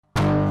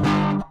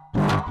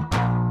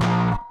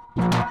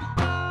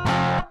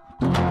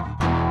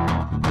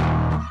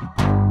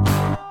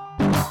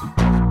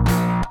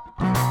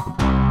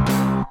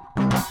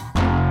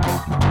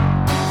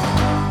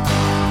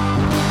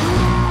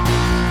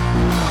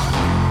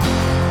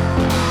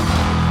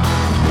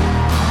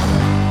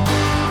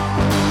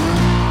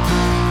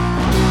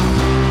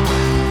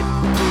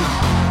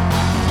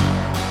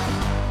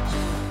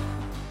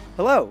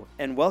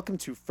and welcome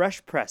to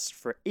Fresh Pressed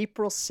for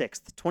April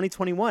 6th,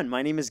 2021.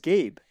 My name is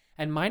Gabe.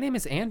 And my name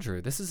is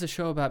Andrew. This is a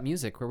show about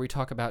music where we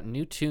talk about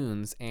new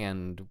tunes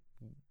and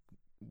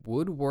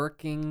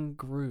woodworking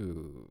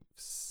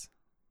grooves.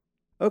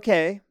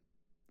 Okay.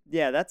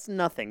 Yeah, that's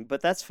nothing,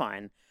 but that's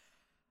fine.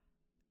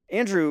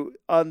 Andrew,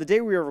 on the day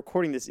we are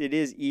recording this, it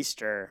is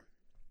Easter.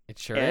 It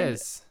sure And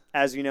is.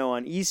 As we know,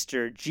 on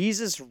Easter,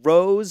 Jesus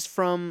rose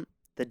from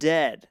the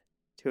dead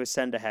to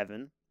ascend to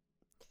heaven.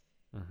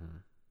 Mm-hmm.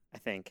 I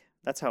think.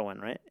 That's how it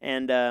went, right?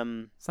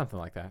 And Something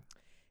like that.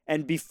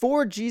 And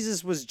before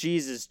Jesus was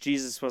Jesus,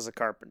 Jesus was a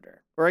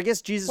carpenter. Or I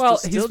guess Jesus Well,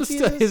 was still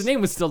Jesus? his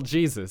name was still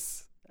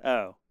Jesus.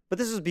 Oh. But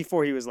this was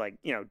before he was like,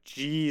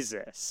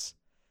 Jesus.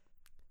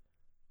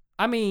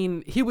 I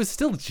mean, he was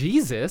still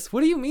Jesus.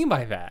 What do you mean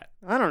by that?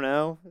 I don't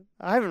know.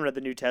 I haven't read the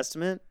New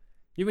Testament.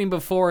 You mean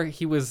before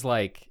he was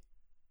like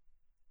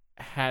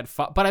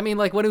but I mean,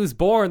 like when he was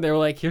born, they were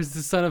like, "Here's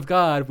the Son of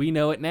God. We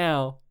know it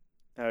now."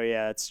 Oh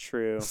yeah, that's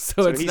true.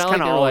 So it's he's not kind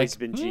like of they're always like,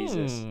 been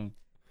Jesus.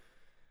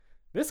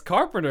 This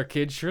carpenter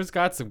kid sure's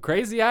got some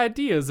crazy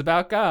ideas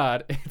about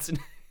God.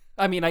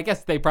 I mean, I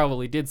guess they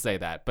probably did say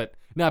that, but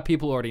not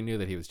people already knew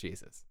that he was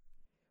Jesus.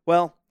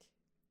 Well,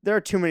 there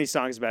are too many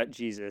songs about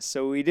Jesus,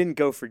 so we didn't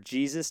go for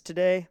Jesus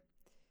today.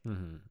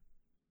 Mm-hmm.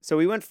 So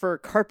we went for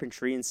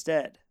carpentry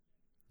instead.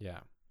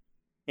 Yeah.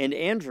 And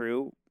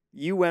Andrew,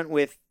 you went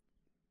with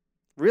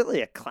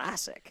really a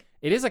classic.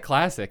 It is a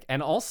classic,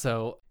 and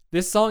also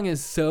this song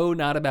is so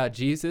not about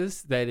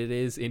Jesus that it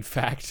is, in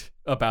fact,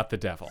 about the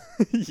devil.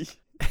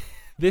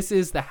 This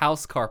is The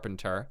House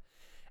Carpenter,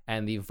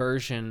 and the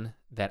version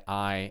that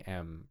I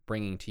am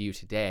bringing to you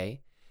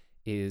today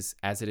is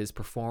as it is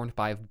performed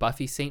by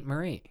Buffy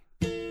Sainte-Marie.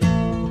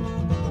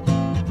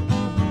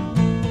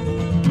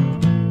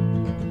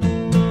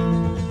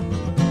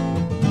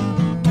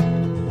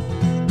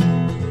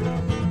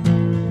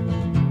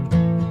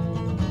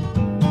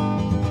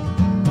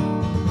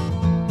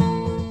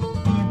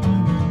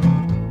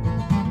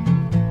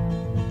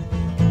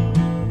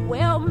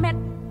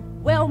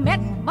 Well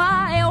met,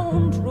 my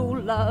own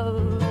true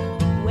love.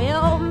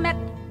 Well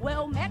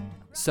met.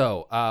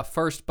 So,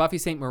 first, Buffy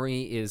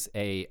Sainte-Marie is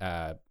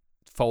a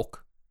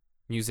folk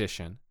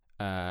musician.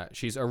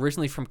 She's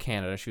originally from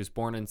Canada. She was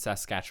born in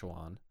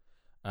Saskatchewan,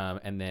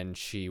 and then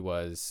she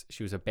was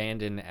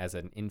abandoned as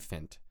an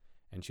infant,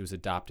 and she was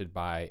adopted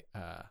by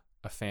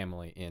a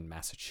family in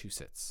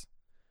Massachusetts.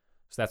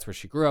 So that's where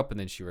she grew up, and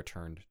then she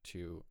returned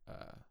to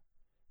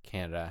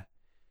Canada.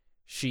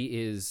 She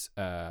is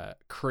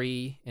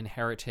Cree in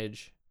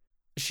heritage.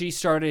 She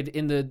started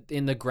in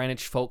the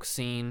Greenwich folk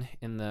scene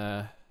in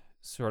the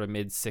sort of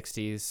mid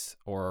 60s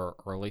or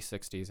early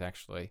 60s,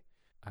 actually.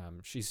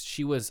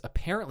 She was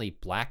apparently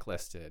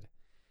blacklisted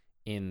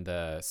in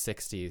the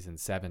 60s and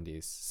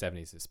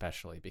 70s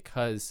especially,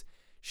 because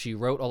she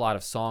wrote a lot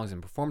of songs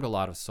and performed a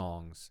lot of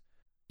songs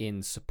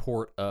in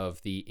support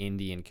of the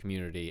Indian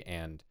community,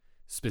 and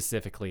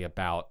specifically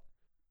about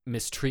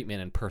mistreatment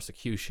and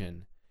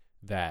persecution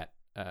that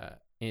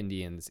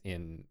Indians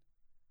in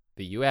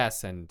the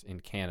U.S. and in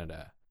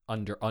Canada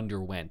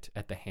underwent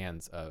at the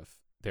hands of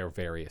their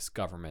various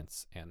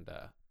governments and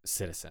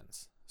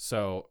citizens.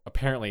 So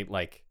apparently,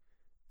 like,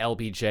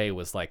 LBJ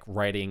was like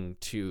writing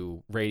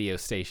to radio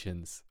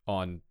stations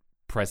on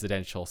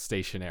presidential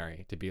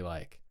stationery to be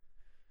like,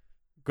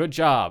 "Good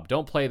job,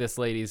 don't play this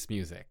lady's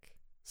music."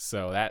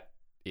 So that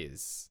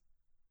is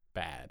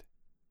bad,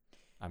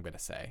 I'm gonna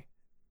say.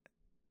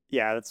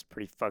 Yeah, that's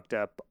pretty fucked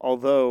up.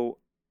 Although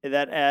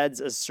that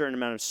adds a certain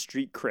amount of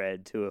street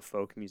cred to a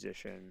folk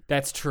musician.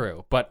 That's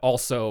true, but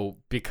also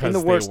because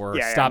they were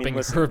stopping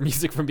her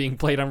music from being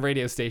played on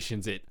radio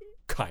stations, it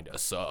kind of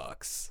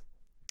sucks.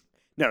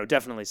 No,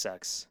 definitely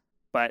sucks.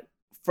 But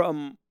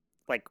from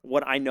like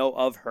what I know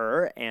of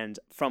her and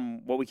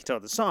from what we can tell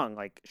of the song,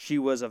 like, she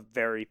was a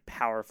very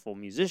powerful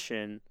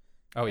musician.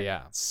 Oh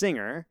yeah,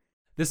 singer.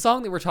 The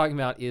song that we're talking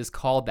about is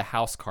called The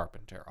House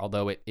Carpenter,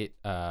 although it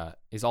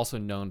is also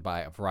known by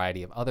a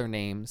variety of other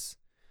names,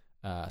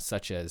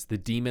 such as The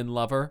Demon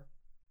Lover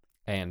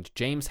and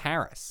James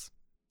Harris.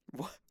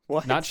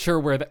 What? Not sure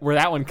where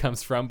that one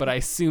comes from, but I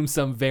assume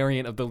some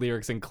variant of the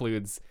lyrics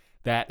includes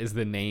that is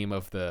the name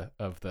of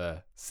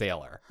the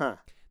sailor. Huh.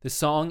 The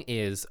song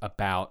is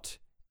about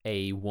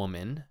a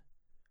woman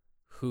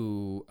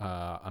who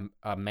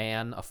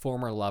a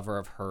former lover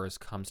of hers,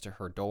 comes to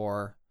her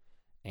door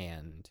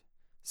and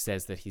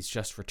says that he's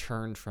just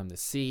returned from the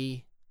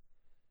sea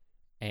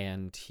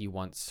and he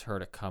wants her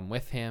to come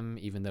with him,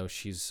 even though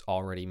she's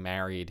already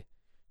married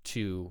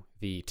to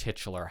the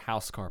titular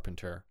house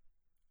carpenter.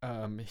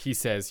 He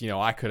says,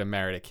 I could have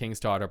married a king's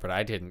daughter, but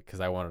I didn't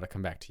because I wanted to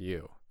come back to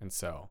you. And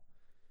so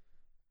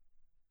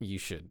you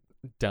should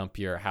dump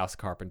your house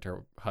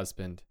carpenter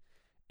husband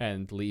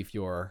and leave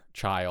your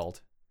child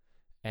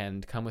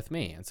and come with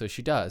me. And so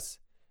she does.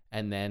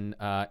 And then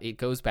it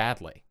goes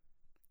badly.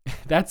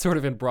 That's sort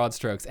of in broad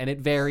strokes. And it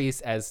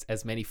varies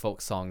as many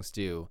folk songs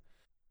do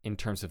in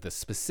terms of the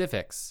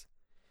specifics.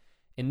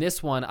 In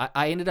this one,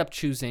 I ended up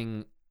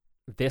choosing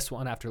this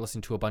one after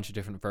listening to a bunch of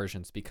different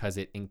versions because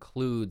it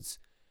includes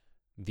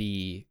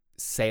the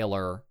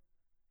sailor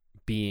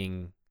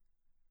being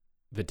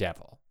the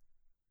devil,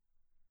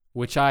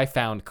 which I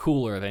found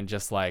cooler than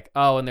just like,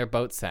 oh, and their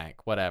boat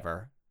sank,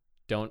 whatever.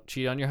 Don't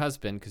cheat on your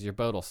husband because your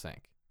boat will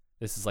sink.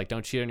 This is like,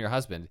 don't cheat on your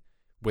husband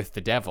with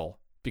the devil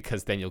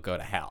because then you'll go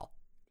to hell.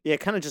 Yeah, it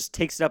kind of just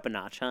takes it up a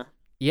notch, huh?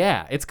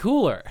 Yeah, it's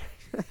cooler.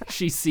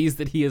 She sees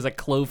that he is a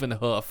cloven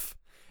hoof.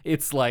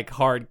 It's like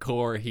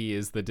hardcore, he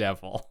is the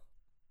devil.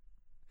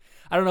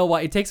 I don't know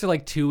why. It takes her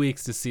like 2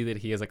 weeks to see that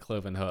he is a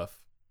cloven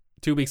hoof.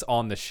 2 weeks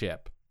on the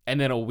ship. And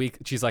then a week,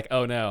 she's like,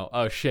 oh no,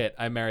 oh shit,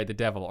 I married the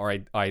devil. Or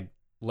I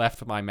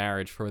left my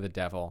marriage for the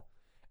devil.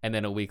 And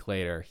then a week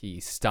later, he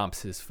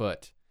stomps his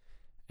foot.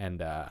 And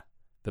the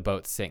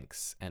boat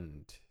sinks.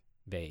 And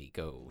they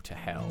go to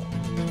hell.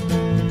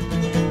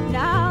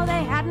 Now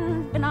they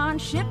hadn't been on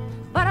ship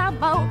but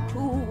about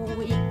 2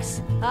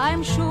 weeks.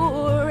 I'm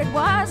sure it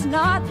was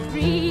not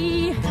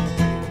 3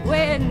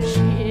 when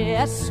she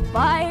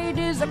espied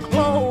his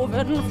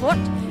cloven foot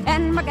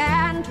and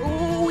began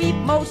to weep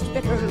most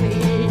bitterly.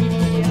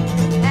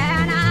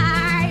 And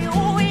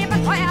I weep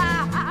for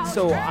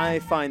So I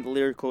find the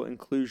lyrical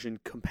inclusion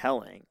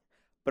compelling,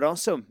 but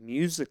also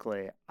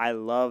musically, I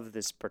love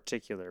this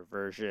particular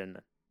version.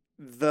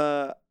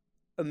 The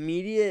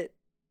immediate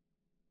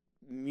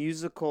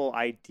musical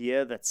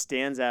idea that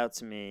stands out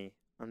to me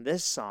on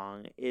this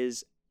song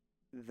is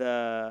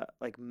the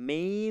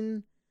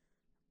main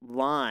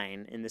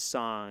line in the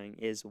song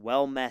is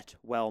well met,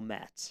 well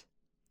met.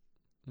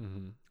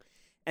 Mm-hmm.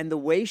 And the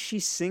way she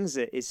sings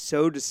it is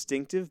so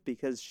distinctive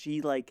because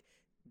she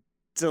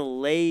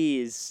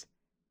delays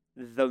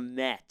the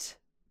met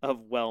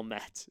of well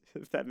met,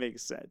 if that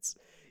makes sense.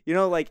 You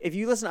know, if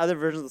you listen to other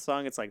versions of the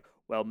song, it's like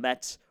well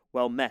met,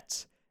 well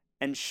met.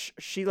 And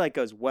she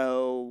goes,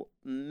 well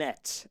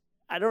met.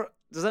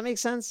 Does that make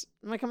sense?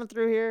 Am I coming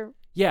through here?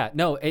 Yeah,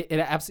 no,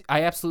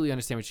 I absolutely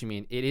understand what you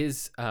mean. It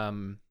is,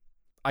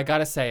 I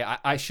gotta say,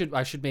 I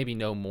should maybe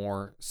know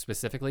more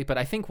specifically, but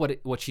I think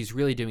what she's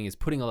really doing is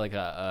putting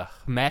a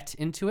met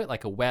into it,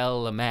 like a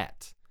well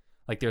met.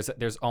 Like there's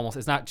almost,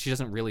 it's not, she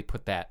doesn't really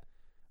put that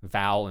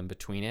vowel in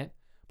between it,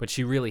 but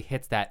she really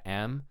hits that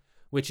M,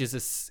 which is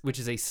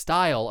a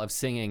style of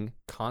singing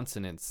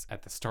consonants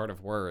at the start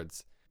of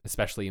words,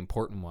 especially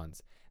important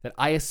ones, that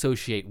I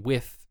associate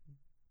with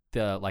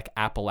the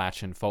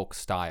Appalachian folk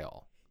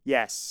style.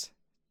 Yes,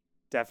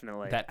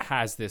 definitely. That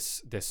has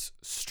this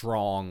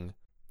strong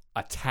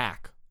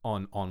attack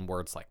on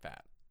words like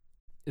that.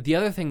 The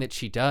other thing that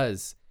she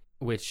does,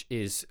 which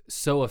is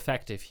so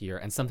effective here,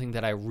 and something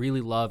that I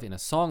really love in a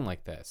song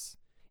like this,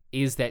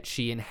 is that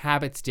she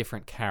inhabits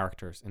different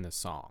characters in the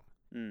song.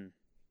 Mm.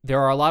 There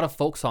are a lot of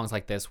folk songs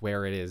like this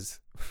where it is...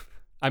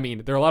 I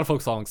mean, there are a lot of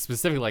folk songs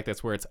specifically like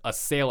this where it's a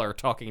sailor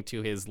talking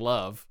to his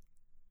love.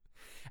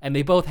 And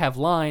they both have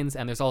lines,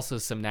 and there's also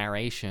some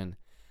narration.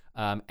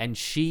 And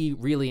she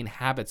really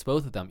inhabits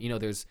both of them. You know,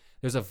 there's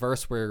a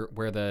verse where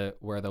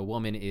the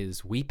woman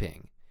is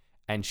weeping,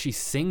 and she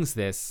sings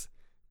this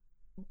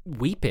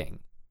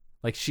weeping.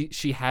 Like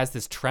she has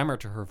this tremor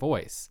to her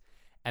voice.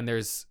 And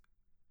there's,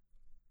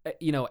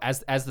 you know,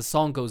 as the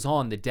song goes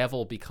on, the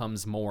devil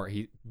becomes more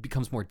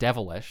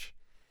devilish.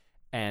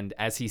 And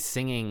as he's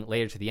singing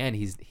later to the end,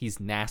 he's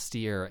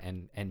nastier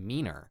and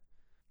meaner.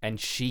 And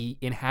she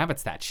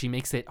inhabits that. She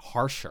makes it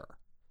harsher.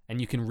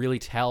 And you can really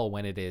tell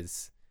when it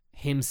is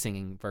him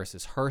singing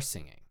versus her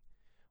singing,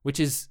 which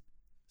is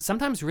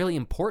sometimes really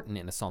important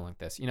in a song like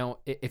this. You know,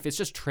 if it's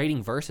just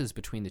trading verses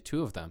between the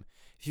two of them,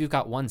 if you've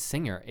got one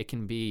singer, it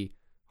can be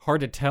hard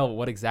to tell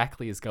what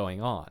exactly is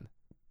going on.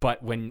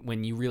 But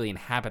when you really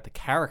inhabit the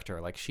character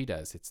like she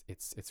does,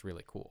 it's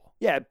really cool.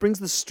 Yeah, it brings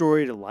the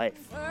story to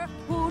life.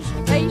 whose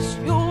face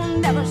you'll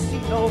never see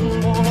no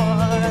more.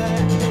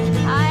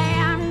 I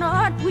am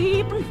not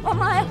weeping for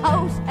my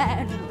house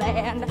and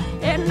land,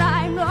 and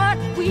I'm not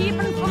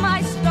weeping for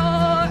my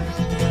store.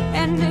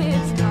 And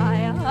it's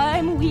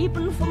I'm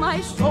weeping for my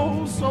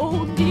soul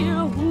so dear,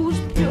 whose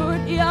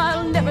purity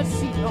I'll never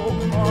see no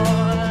more.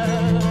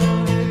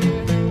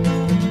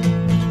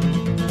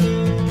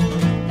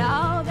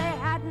 Now they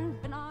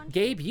hadn't been on.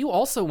 Gabe, you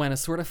also went a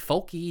sort of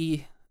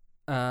folky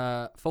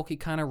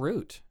kind of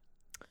route.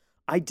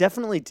 I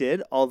definitely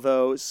did,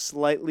 although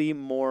slightly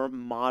more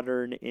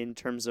modern in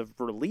terms of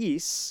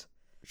release.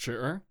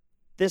 Sure.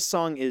 This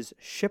song is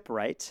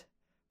Shipwright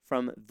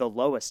from The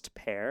Lowest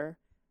Pair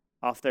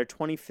off their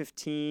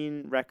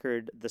 2015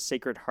 record, The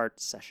Sacred Heart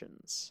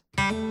Sessions.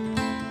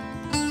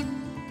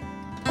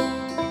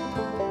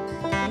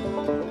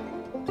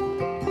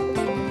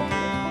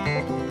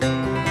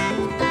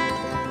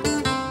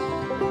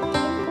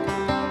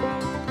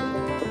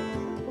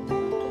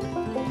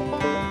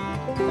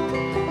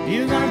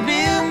 You're gonna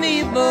build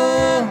me a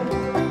boat.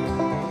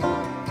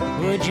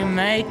 Would you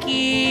make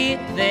it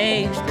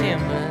things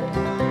timber?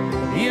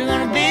 You're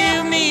gonna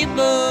build me a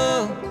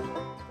boat.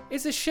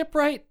 Is a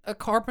shipwright a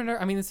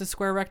carpenter? I mean, it's a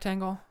square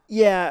rectangle.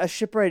 Yeah, a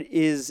shipwright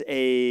is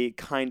a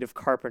kind of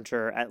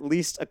carpenter, at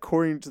least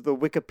according to the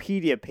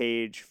Wikipedia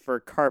page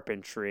for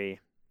carpentry.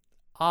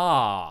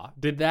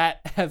 Did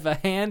that have a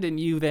hand in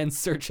you then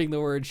searching the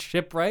word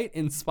shipwright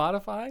in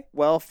Spotify?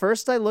 Well,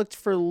 first I looked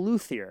for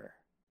luthier,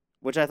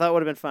 which I thought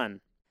would have been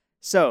fun.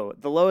 So,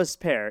 the lowest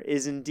pair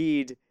is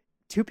indeed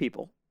two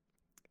people,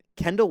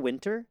 Kendall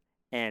Winter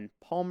and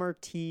Palmer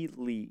T.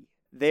 Lee.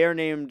 They are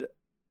named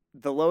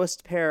the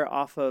lowest pair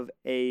off of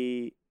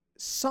a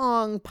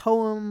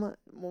poem,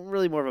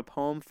 really more of a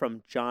poem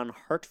from John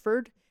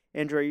Hartford.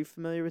 Andrew, are you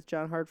familiar with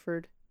John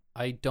Hartford?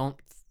 I don't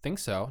think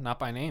so. Not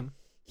by name.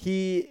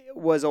 He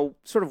was a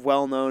sort of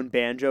well-known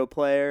banjo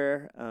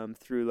player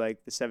through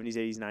like the 70s,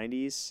 80s,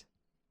 90s.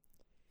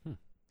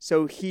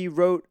 So he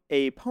wrote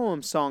a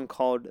poem song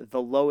called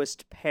The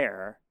Lowest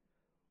Pair,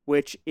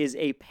 which is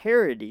a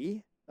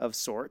parody of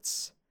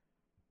sorts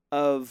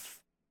of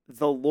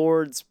the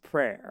Lord's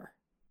Prayer,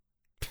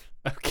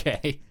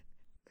 Okay.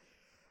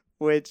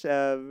 which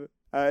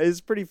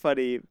is pretty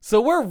funny.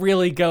 So we're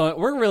really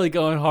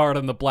going hard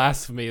on the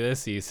blasphemy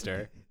this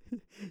Easter.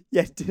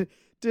 Yeah,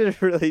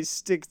 didn't really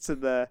stick to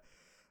the.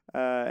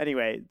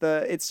 Anyway,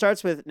 it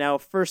starts with, now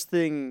first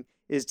thing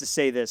is to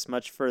say this,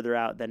 much further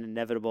out than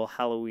inevitable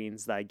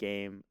Halloween's thy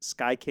game.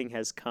 Sky King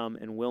has come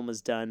and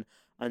Wilma's done,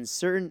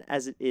 uncertain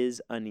as it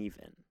is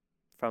uneven.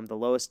 From The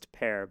Lowest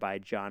Pair by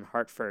John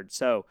Hartford.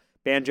 So,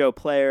 banjo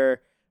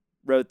player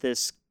wrote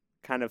this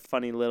kind of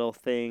funny little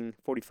thing,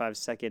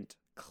 45-second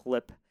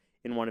clip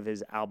in one of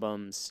his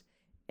albums.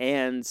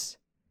 And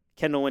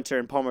Kendall Winter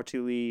and Palmer T.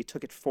 Lee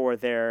took it for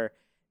their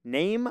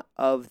name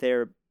of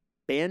their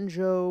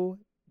banjo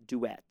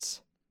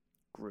duet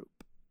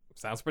group.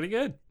 Sounds pretty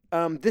good.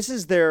 This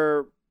is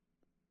their,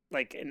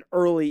 like, an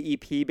early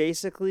EP,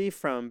 basically,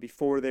 from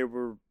before they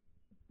were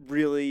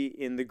really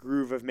in the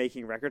groove of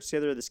making records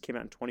together. This came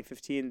out in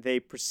 2015. They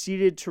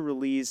proceeded to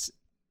release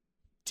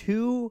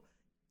 2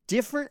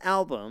 different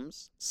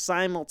albums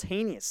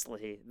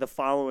simultaneously the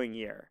following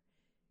year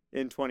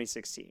in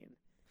 2016.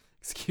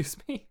 Excuse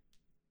me?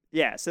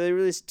 Yeah, so they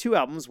released 2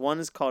 albums. One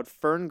is called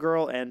Fern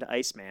Girl and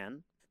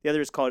Iceman. The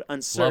other is called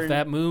Uncertain. Love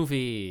that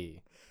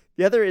movie.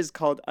 The other is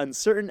called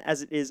Uncertain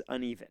as It Is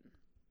Uneven.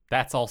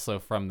 That's also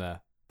from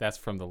the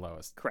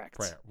lowest Correct.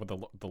 prayer with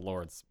the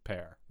Lord's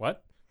pair.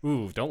 What?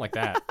 Ooh, don't like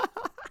that.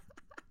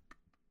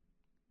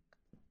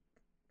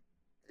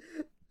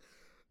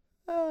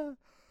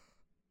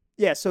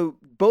 Yeah, so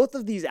both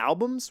of these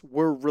albums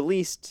were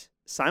released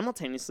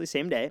simultaneously,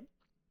 same day,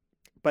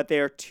 but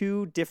they are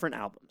 2 different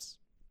albums.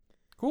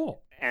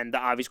 Cool. And the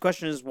obvious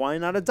question is, why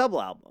not a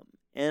double album?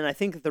 And I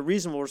think the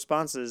reasonable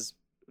response is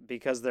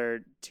because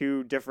they're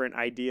 2 different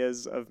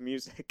ideas of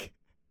music.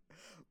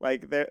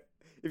 Like,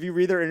 if you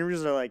read their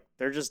interviews, they're like,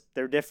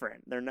 they're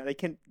different.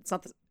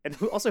 And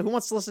who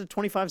wants to listen to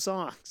 25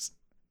 songs?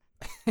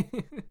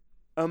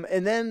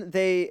 And then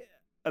they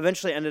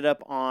eventually ended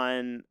up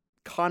on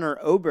Connor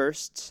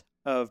Oberst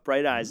of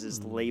Bright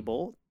Eyes'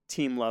 label,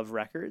 Team Love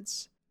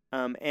Records,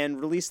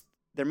 and released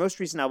their most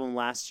recent album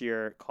last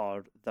year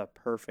called The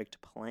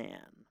Perfect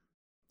Plan.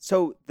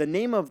 So the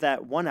name of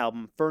that one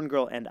album, Fern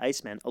Girl and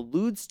Iceman,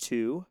 alludes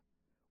to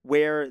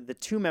where the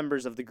 2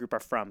 members of the group are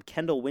from.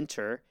 Kendall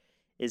Winter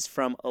is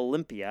from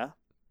Olympia,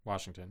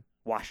 Washington,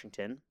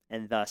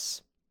 and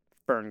thus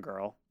Fern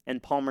Girl.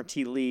 And Palmer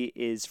T. Lee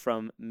is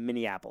from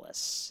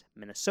Minneapolis,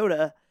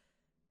 Minnesota,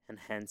 and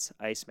hence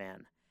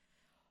Iceman.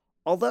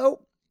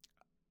 Although,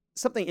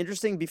 something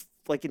interesting,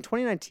 like in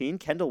 2019,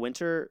 Kendall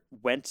Winter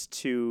went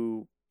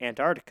to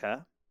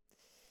Antarctica.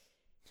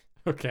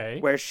 Okay.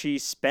 Where she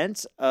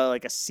spent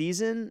like a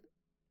season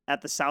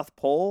at the South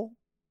Pole.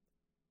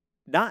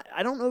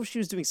 I don't know if she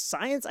was doing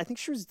science. I think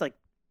she was like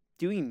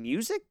doing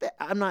music.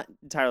 I'm not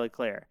entirely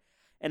clear.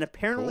 And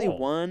apparently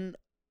won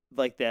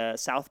like the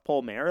South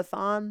Pole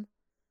Marathon.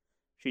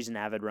 She's an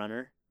avid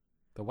runner.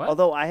 The what?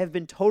 Although I have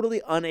been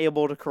totally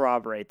unable to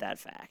corroborate that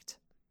fact.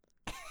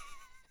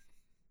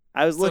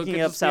 I was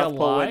looking up South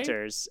Pole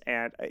Winters,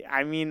 and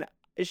I mean,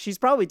 she's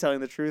probably telling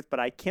the truth, but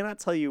I cannot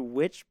tell you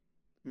which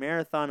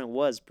marathon it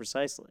was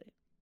precisely.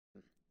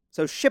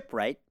 So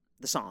Shipwright,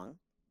 the song,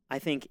 I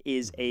think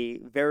is a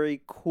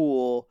very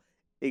cool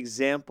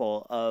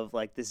example of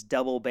like this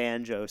double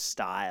banjo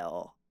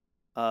style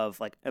of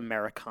like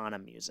Americana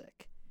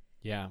music.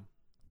 Yeah.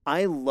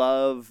 I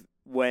love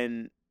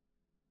when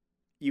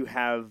you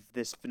have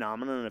this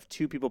phenomenon of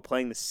 2 people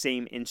playing the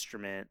same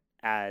instrument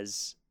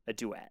as a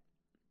duet.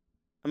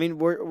 I mean,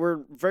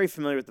 we're very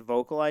familiar with the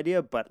vocal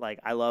idea, but like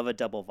I love a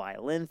double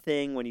violin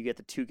thing when you get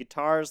the 2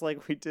 guitars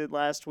like we did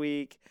last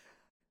week.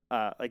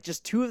 Like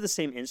just 2 of the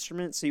same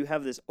instrument, so you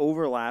have this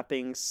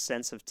overlapping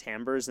sense of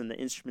timbres and the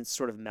instruments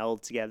sort of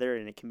meld together,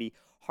 and it can be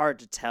hard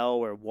to tell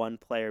where one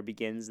player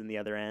begins and the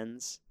other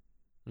ends.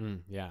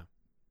 Yeah.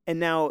 And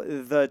now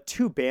the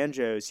 2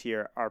 banjos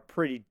here are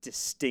pretty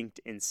distinct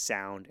in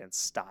sound and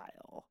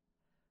style,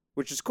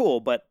 which is cool,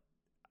 but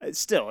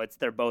still,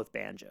 they're both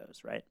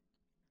banjos, right?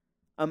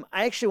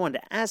 I actually wanted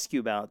to ask you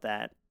about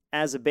that.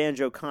 As a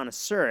banjo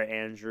connoisseur,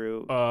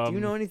 Andrew, do you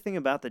know anything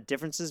about the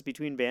differences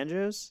between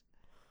banjos?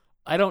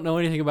 I don't know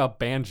anything about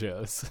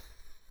banjos.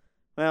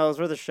 Well, it's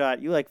worth a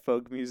shot. You like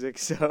folk music,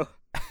 so...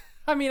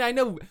 I mean, I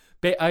know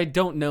I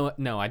don't know.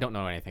 No, I don't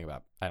know anything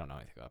about. I don't know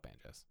anything about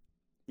banjos.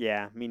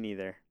 Yeah, me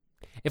neither.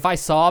 If I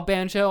saw a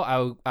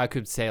banjo, I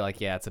could say like,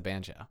 yeah, it's a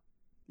banjo.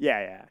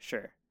 Yeah,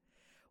 sure.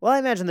 Well, I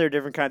imagine there are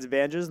different kinds of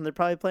banjos, and they're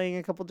probably playing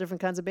a couple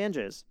different kinds of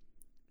banjos.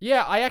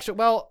 Yeah, I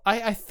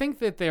think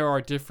that there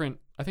are different.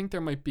 I think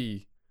there might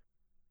be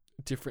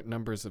different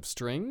numbers of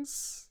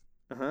strings.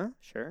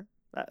 Sure.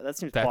 That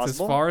seems That's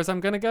plausible. as far as I'm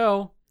gonna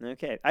go.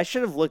 Okay, I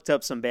should have looked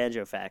up some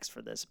banjo facts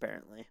for this.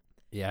 Apparently,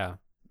 Yeah.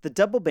 the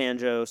double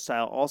banjo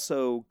style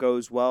also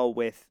goes well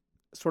with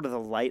sort of the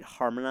light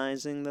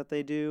harmonizing that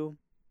they do.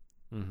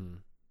 Mm-hmm.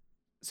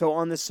 So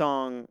on this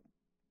song,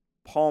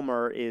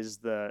 Palmer is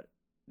the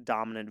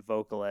dominant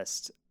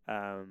vocalist,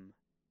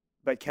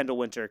 but Kendall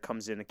Winter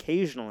comes in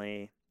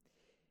occasionally,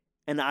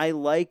 and I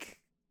like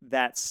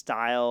that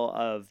style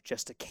of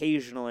just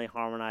occasionally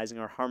harmonizing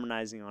or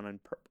harmonizing on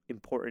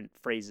important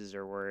phrases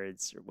or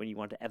words or when you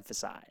want to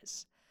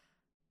emphasize.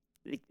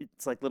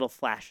 It's like little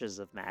flashes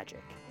of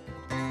magic.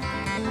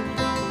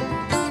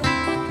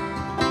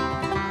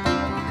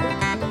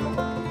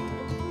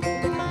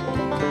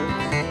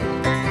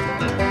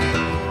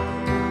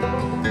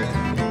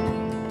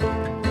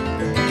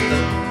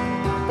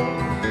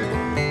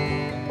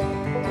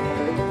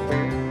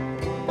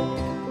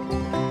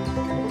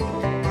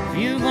 If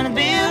you're gonna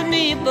build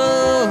me a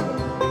boat,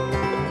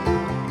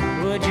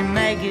 would you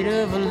make it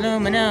of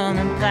aluminum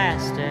and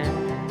plastic?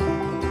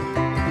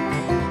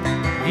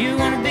 If you're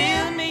gonna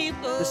build me a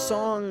boat. The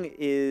song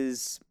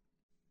is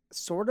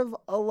sort of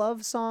a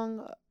love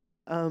song,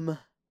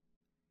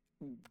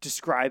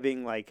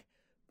 describing like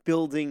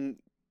building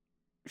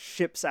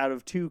ships out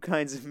of two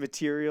kinds of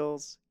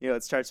materials. You know,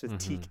 it starts with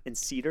teak and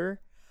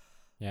cedar,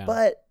 Yeah.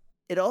 but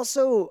it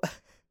also,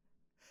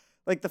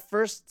 like the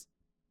first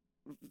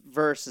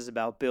verse is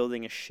about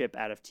building a ship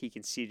out of teak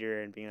and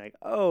cedar and being like,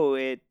 oh,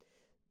 it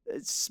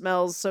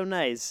smells so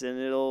nice and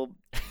it'll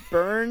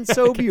burn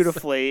so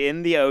beautifully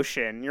in the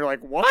ocean. You're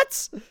like,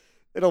 what?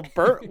 It'll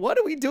burn? What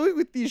are we doing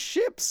with these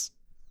ships?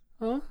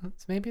 Well,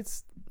 maybe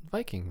it's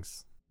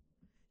Vikings.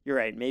 You're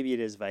right. Maybe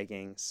it is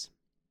Vikings.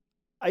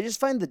 I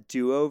just find the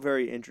duo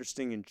very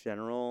interesting in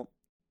general,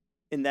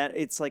 in that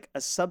it's like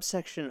a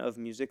subsection of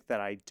music that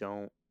I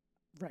don't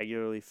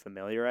regularly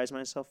familiarize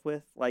myself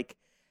with. Like,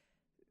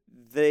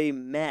 they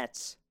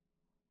met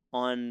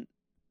on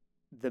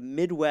the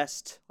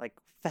Midwest like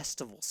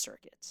festival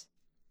circuit,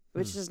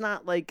 which is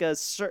not like a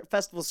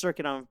festival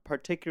circuit I'm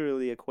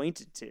particularly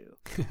acquainted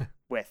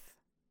with.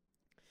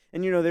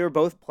 And, you know, they were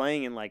both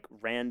playing in, like,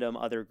 random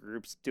other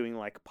groups doing,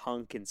 like,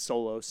 punk and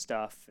solo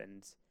stuff.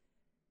 And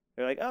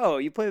they're like, oh,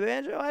 you play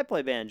banjo? I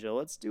play banjo.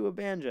 Let's do a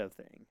banjo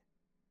thing.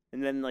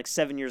 And then, like,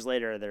 7 years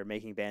later, they're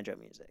making banjo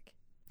music.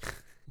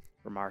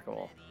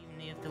 Remarkable.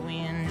 Even if the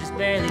wind just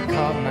barely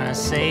caught my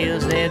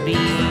sails, there'd be no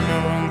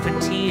room for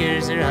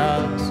tears or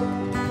hugs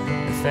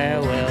or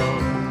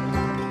farewell.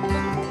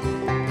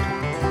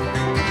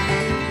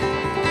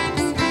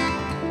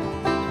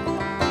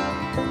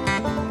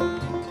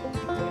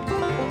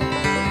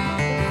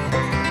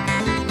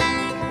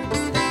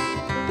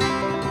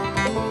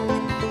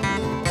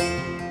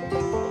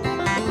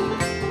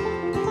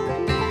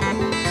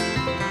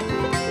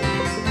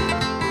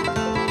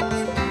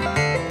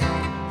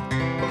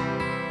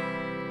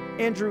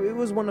 Andrew, it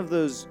was one of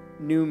those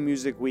new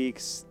music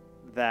weeks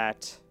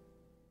that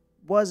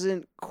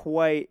wasn't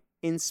quite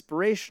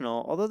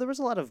inspirational, although there was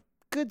a lot of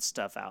good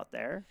stuff out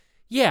there.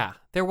 Yeah,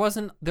 there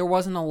wasn't a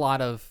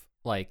lot of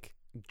like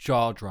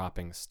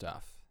jaw-dropping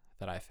stuff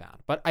that I found,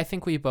 but I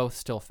think we both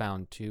still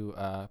found two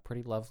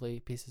pretty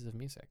lovely pieces of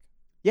music.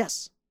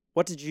 Yes.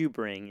 What did you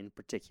bring in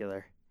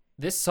particular?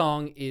 This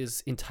song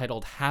is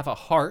entitled "Have a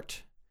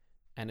Heart,"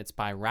 and it's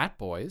by Rat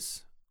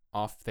Boys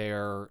off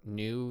their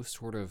new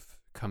sort of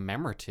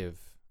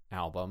commemorative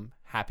album,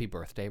 Happy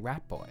Birthday,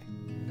 Rat Boy.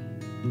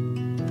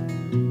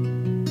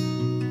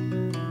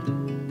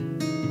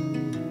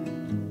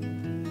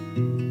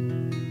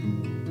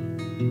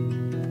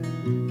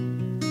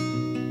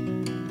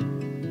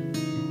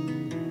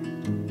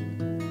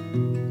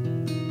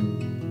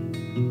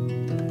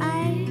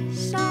 I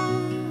saw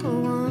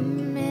a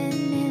woman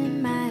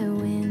in my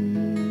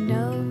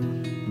window.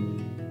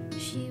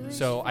 She was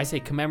So I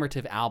say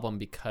commemorative album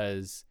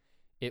because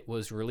it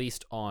was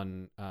released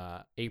on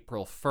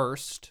April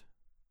 1st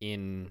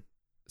in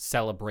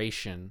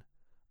celebration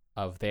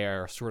of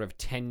their sort of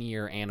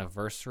 10-year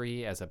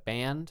anniversary as a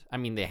band. I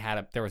mean,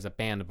 there was a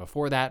band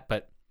before that,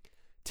 but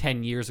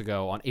 10 years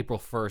ago, on April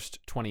 1st,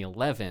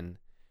 2011,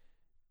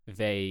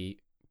 they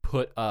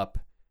put up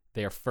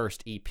their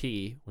first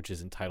EP, which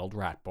is entitled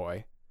Rat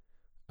Boy,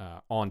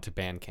 onto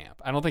Bandcamp.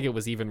 I don't think it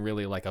was even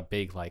really like a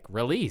big like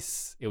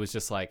release. It was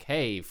just like,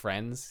 hey,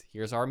 friends,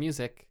 here's our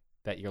music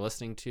that you're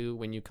listening to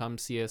when you come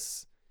see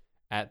us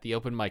at the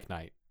open mic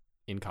night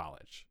in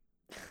college.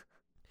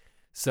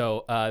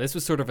 So this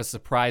was sort of a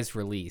surprise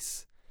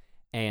release.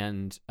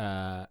 And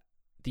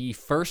the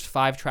first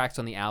 5 tracks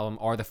on the album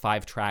are the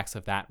 5 tracks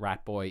of that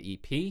Rat Boy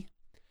EP,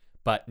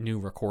 but new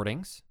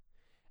recordings.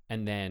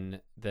 And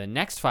then the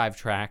next 5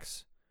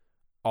 tracks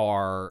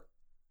are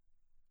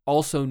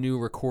also new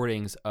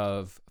recordings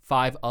of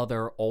 5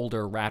 other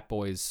older Rat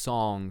Boys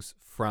songs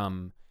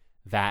from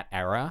that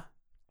era.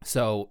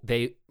 So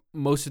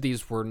most of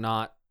these were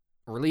not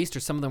released, or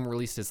some of them were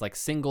released as like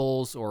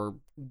singles, or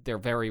they're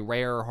very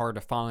rare, hard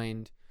to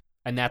find.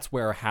 And that's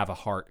where Have a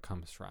Heart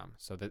comes from.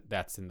 So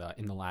that's in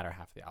the latter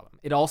half of the album.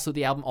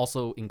 The album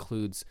also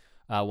includes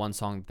one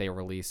song that they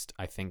released,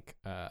 I think,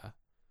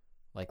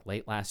 like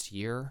late last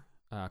year,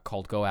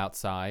 called Go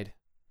Outside.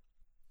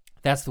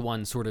 That's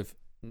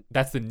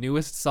the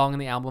newest song in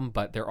the album,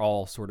 but they're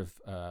all sort of,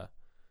 the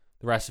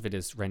rest of it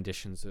is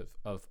renditions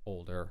of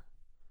older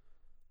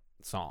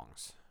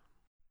songs.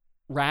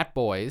 Rat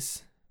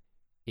Boys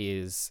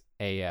is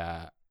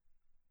a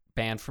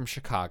band from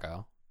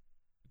Chicago.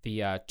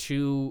 The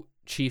 2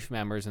 chief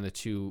members and the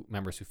 2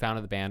 members who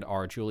founded the band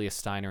are Julius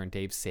Steiner and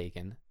Dave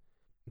Sagan.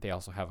 They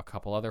also have a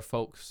couple other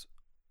folks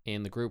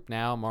in the group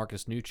now.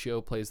 Marcus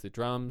Nuccio plays the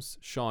drums.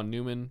 Sean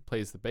Newman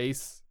plays the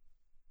bass.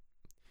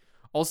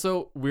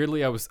 Also,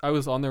 weirdly, I was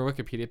on their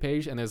Wikipedia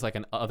page, and there's like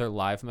an other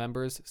live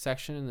members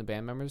section in the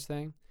band members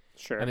thing.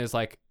 Sure. And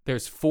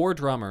there's 4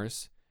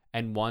 drummers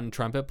and 1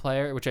 trumpet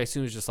player, which I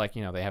assume is just like,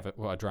 they have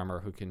a drummer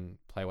who can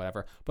play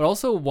whatever. But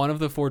also one of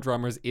the 4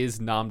 drummers is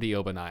Nnamdi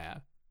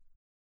Obanaya.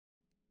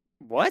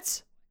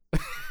 What?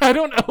 I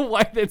don't know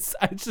why it's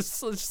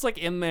just like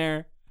in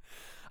there.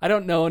 I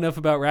don't know enough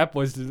about Rat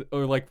Boys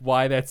or like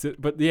why that's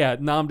it. But yeah,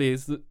 Nnamdi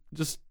is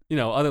just,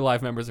 other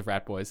live members of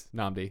Rat Boys.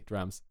 Nnamdi,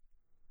 drums.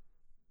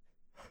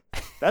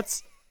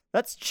 That's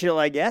chill,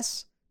 I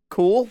guess.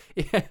 Cool.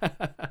 Yeah.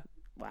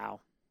 Wow.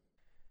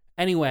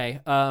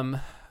 Anyway,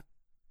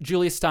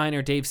 Julius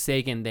Steiner, Dave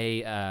Sagan,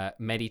 they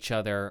met each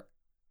other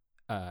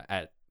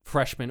at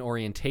freshman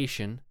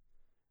orientation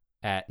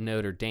at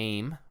Notre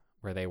Dame,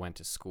 where they went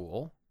to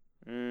school.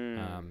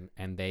 And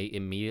they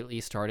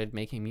immediately started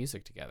making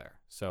music together.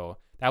 So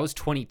that was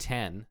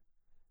 2010,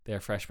 their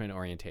freshman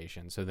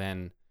orientation. So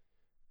then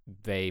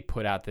they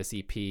put out this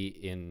EP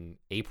in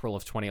April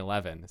of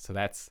 2011. So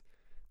that's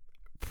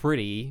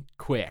pretty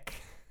quick.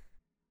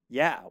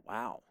 Yeah,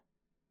 wow.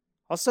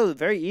 Also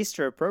very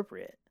Easter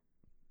appropriate.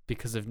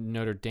 Because of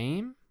Notre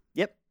Dame?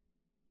 Yep.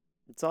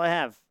 That's all I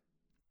have.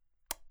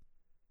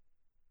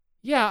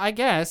 Yeah, I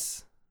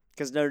guess.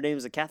 Because Notre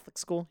Dame's a Catholic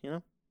school,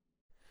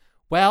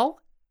 Well,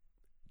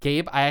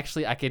 Gabe, I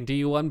can do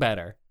you one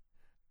better.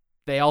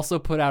 They also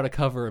put out a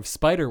cover of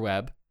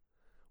Spiderweb,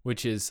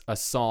 which is a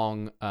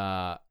song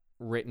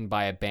written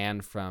by a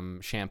band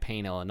from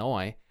Champaign,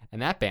 Illinois,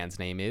 and that band's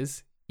name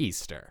is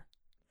Easter.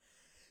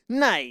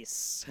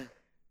 Nice.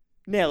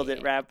 Nailed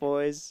it, Rat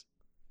Boys.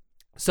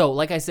 So,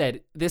 like I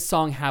said, this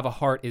song, Have a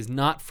Heart, is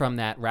not from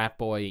that Rat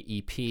Boy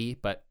EP,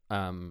 but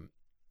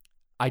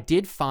I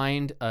did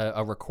find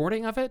a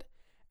recording of it,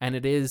 and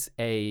it is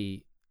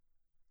it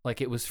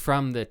was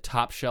from the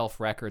Top Shelf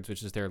Records,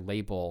 which is their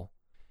label,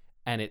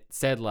 and it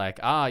said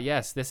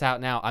yes, this out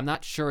now. I'm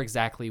not sure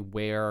exactly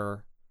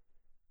where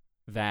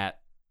that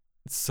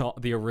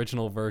the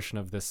original version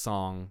of this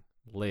song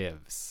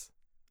lives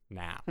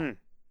now.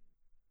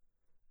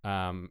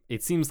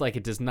 It seems like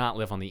it does not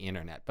live on the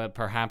internet, but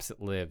perhaps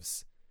it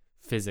lives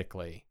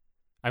physically.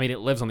 I mean, it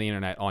lives on the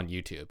internet on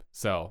YouTube,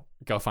 so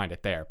go find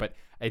it there. But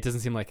it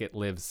doesn't seem like it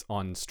lives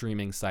on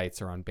streaming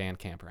sites or on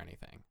Bandcamp or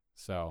anything.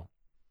 So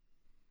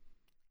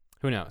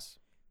who knows?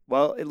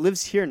 Well, it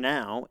lives here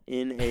now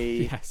in a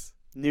yes.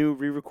 new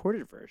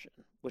re-recorded version,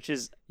 which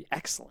is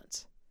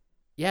excellent.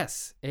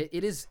 Yes,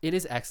 it is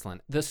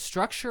excellent. The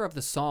structure of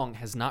the song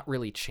has not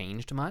really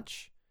changed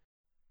much,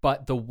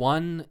 but the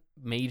one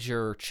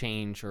major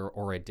change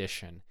or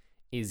addition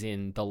is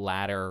in the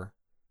latter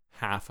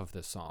half of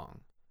the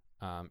song.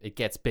 It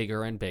gets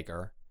bigger and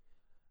bigger,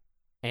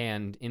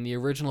 and in the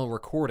original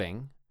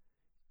recording,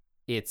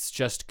 it's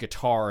just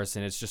guitars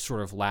and it's just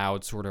sort of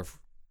loud, sort of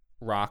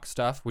rock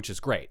stuff, which is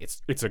great.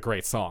 It's a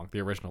great song,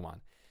 the original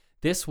one.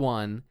 This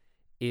one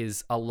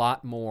is a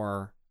lot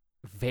more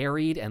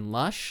varied and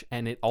lush,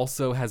 and it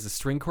also has a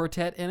string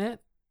quartet in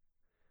it,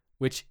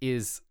 which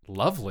is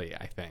lovely,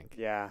 I think.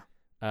 Yeah.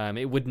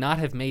 It would not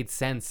have made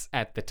sense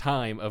at the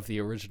time of the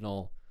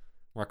original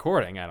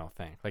recording, I don't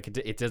think. Like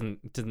it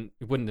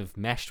wouldn't have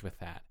meshed with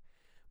that.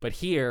 But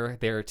here,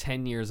 they're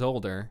 10 years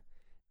older.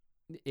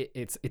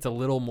 It's a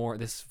little more.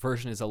 This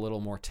version is a little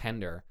more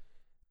tender,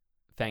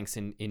 thanks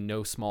in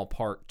no small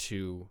part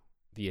to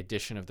the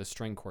addition of the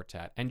string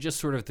quartet and just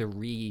sort of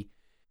the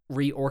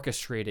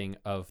reorchestrating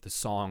of the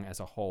song as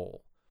a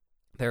whole.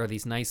 There are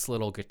these nice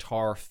little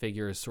guitar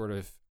figures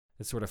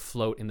that sort of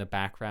float in the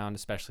background,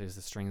 especially as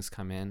the strings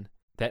come in,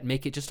 that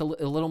make it just a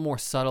little more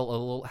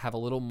subtle, have a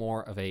little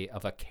more of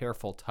a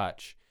careful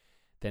touch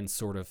than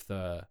sort of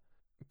the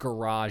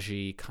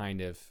garagey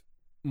kind of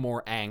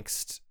more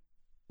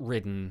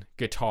angst-ridden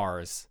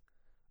guitars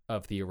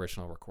of the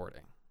original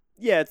recording.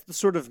 Yeah, it's the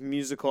sort of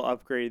musical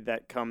upgrade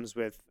that comes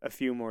with a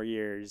few more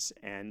years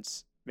and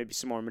maybe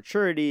some more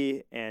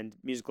maturity and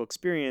musical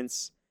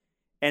experience,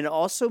 and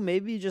also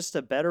maybe just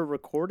a better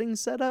recording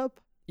setup.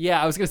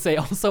 Yeah, I was going to say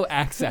also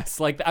access.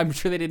 Like, I'm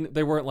sure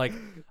they weren't like,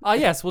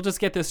 yes, we'll just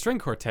get this string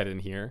quartet in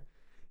here.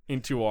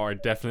 into our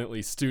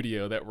definitely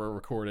studio that we're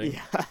recording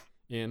Yeah.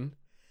 in.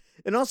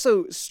 And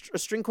also, a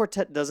string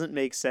quartet doesn't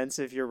make sense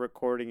if your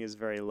recording is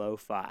very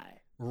lo-fi.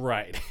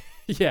 Right.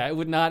 Yeah, it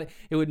would not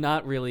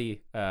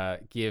really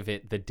give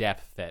it the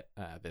depth that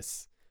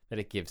that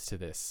it gives to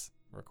this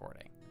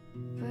recording.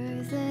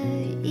 For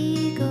the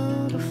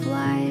eagle to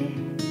fly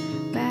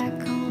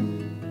back home.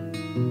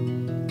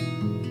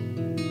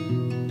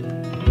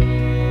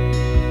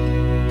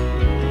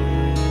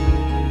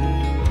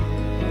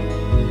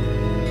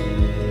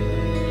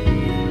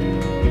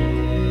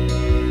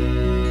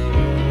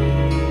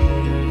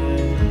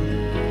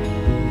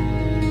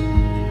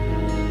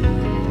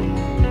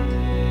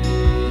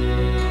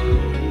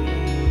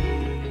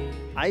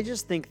 I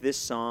just think this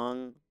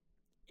song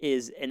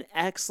is an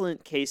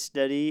excellent case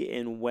study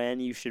in when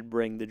you should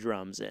bring the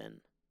drums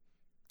in.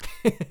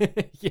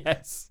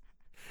 Yes.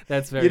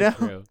 That's very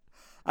true.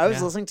 I was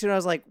Yeah. listening to it and I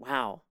was like,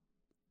 wow.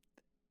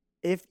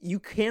 If you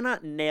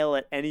cannot nail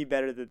it any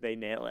better than they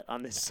nail it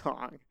on this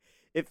song.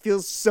 It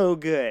feels so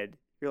good.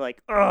 You're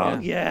like, oh,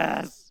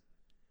 yes.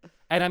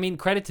 And I mean,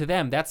 credit to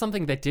them. That's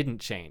something that didn't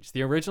change.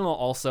 The original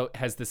also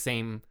has the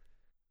same,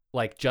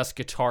 like, just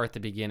guitar at the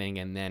beginning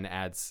and then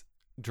adds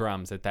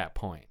drums at that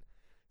point.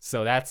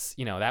 So that's,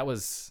 that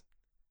was,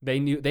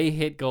 they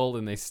hit gold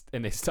and they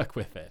stuck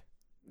with it.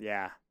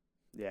 Yeah.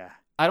 Yeah.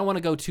 I don't want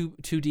to go too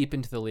deep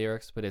into the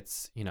lyrics, but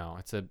it's,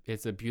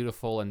 it's a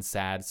beautiful and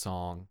sad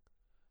song,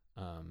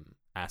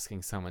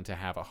 asking someone to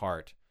have a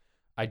heart.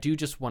 I do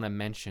just want to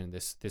mention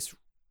this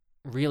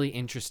really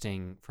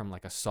interesting, from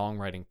like a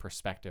songwriting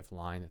perspective,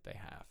 line that they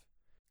have.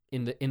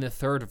 In the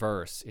third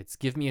verse, it's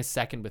 "Give me a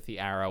second with the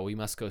arrow, we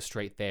must go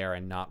straight there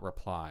and not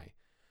reply."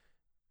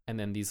 And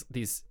then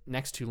these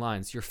next two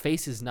lines, "Your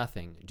face is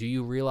nothing. Do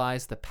you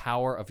realize the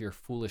power of your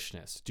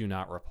foolishness? Do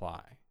not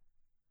reply."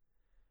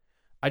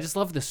 I just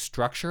love the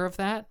structure of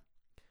that,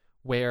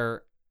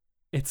 where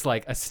it's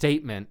like a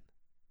statement,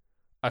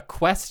 a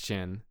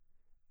question,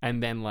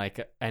 and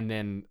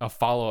then a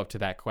follow-up to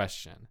that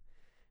question.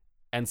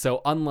 And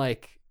so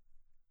unlike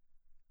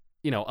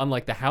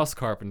the House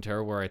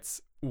Carpenter, where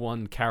it's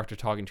one character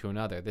talking to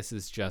another, this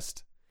is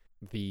just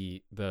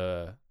the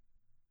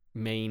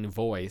main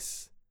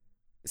voice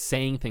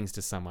saying things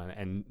to someone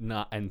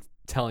and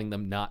telling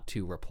them not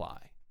to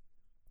reply.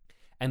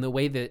 And the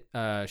way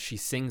that she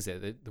sings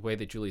it, the way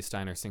that Julia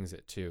Steiner sings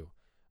it too,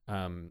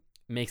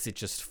 makes it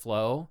just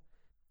flow,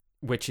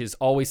 which is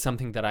always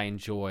something that I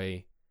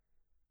enjoy.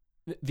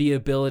 The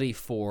ability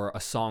for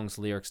a song's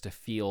lyrics to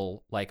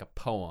feel like a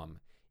poem,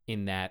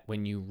 in that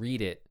when you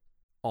read it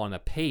on a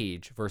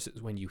page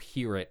versus when you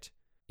hear it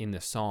in the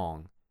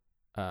song,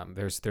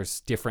 there's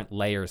different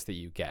layers that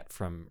you get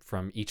from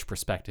each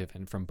perspective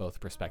and from both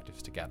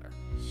perspectives together.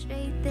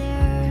 Straight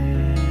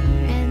there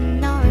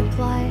and no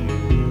reply.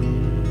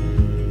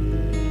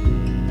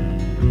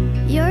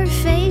 Your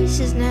face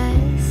is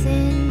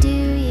nothing, do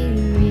you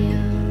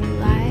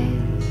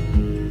realize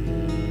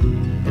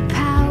the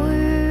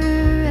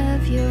power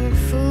of your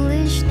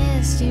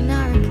foolishness? Do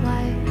not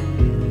reply.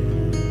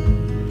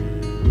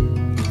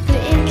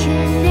 But it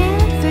can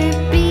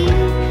never be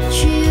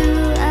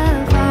true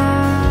of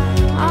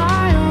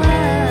our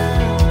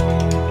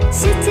love.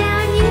 Sit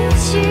down,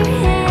 use your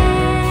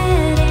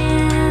head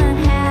and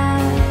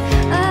have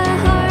a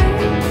heart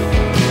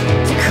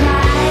to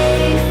cry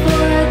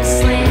for the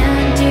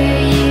slander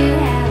you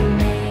have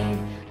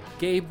made.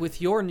 Gabe,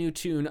 with your new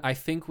tune, I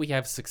think we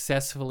have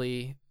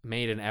successfully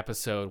made an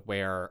episode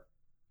where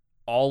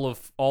all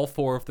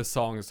four of the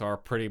songs are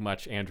pretty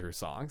much Andrew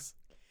songs.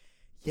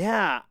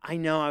 Yeah, I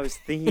know. I was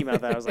thinking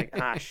about that. I was like,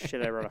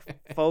 shit, I wrote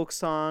a folk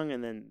song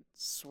and then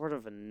sort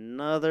of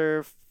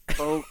another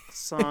folk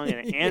song,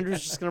 and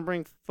Andrew's just going to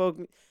bring folk.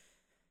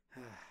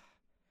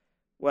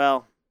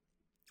 Well,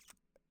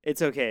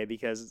 it's okay,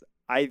 because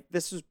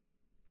this was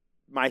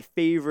my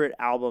favorite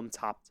album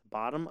top to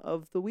bottom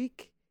of the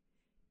week,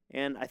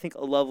 and I think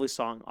a lovely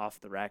song off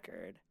the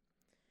record.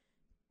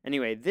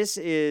 Anyway, this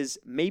is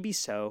Maybe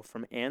So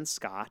from Ann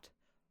Scott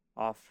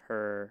off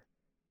her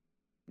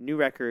new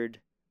record,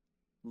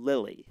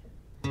 Lily.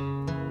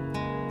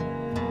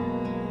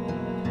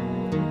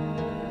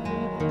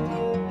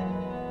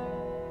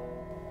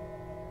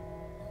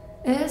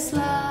 It's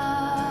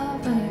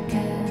love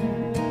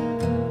again.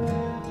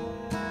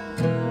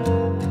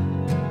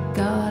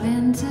 Got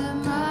into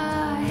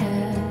my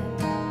head.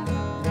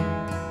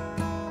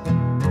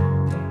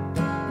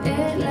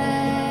 It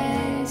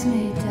lays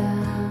me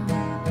down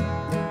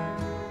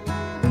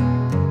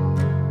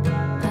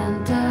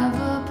and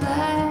devil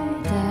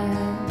play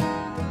dead.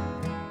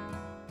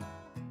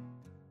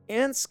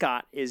 Ann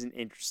Scott is an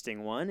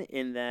interesting one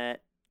in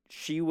that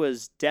she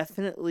was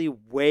definitely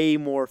way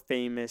more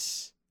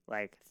famous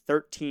like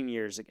 13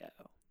 years ago.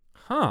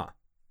 Huh.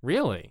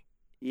 Really?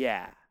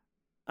 Yeah.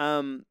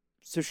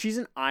 So she's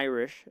an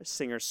Irish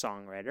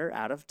singer-songwriter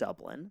out of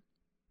Dublin,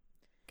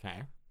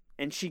 Okay.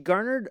 and she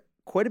garnered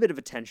quite a bit of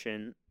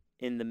attention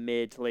in the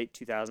mid to late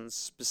 2000s,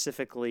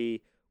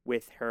 specifically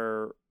with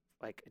her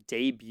like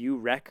debut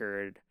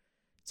record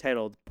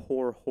titled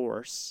Poor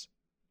Horse.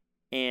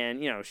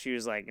 And, she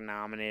was like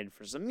nominated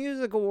for some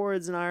music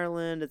awards in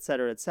Ireland, et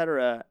cetera, et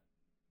cetera.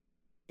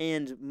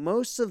 And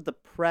most of the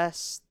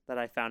press that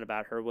I found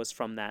about her was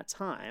from that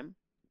time.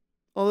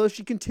 Although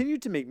she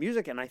continued to make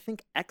music, and I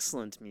think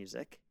excellent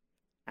music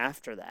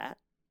after that.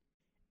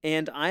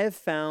 And I have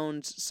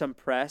found some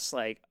press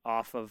like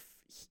off of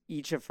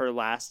each of her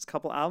last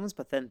couple albums,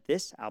 but then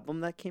this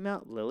album that came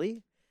out,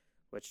 Lily,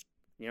 which,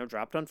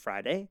 dropped on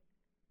Friday,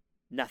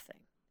 nothing.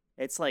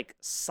 It's like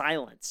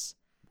silence.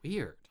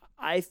 Weird.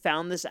 I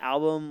found this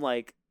album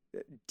like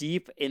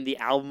deep in the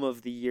album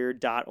of the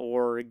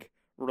year.org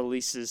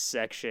releases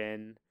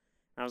section.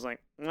 I was like,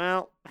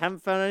 well,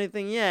 haven't found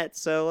anything yet,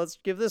 so let's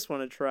give this one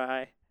a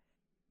try.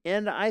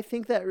 And I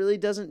think that really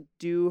doesn't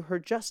do her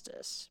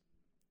justice,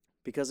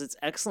 because it's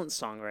excellent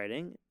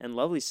songwriting and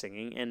lovely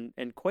singing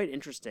and quite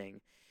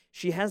interesting.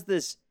 She has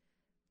this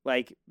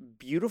like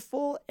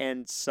beautiful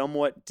and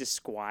somewhat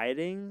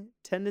disquieting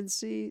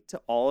tendency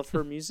to all of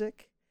her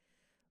music.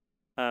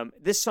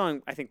 This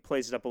song, I think,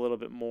 plays it up a little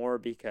bit more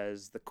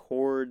because the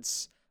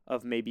chords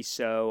of Maybe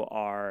So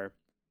are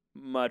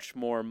much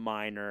more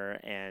minor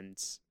and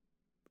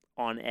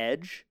on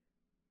edge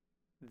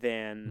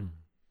than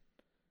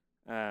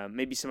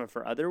maybe some of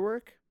her other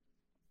work.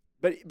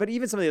 But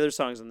even some of the other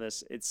songs on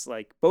this, it's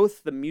like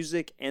both the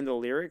music and the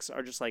lyrics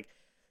are just like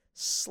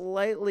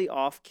slightly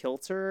off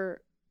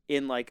kilter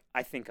in like,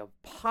 I think, a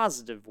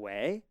positive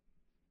way,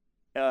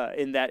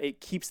 in that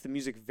it keeps the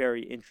music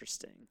very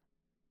interesting.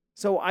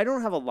 So I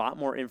don't have a lot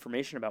more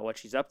information about what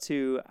she's up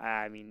to.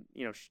 I mean,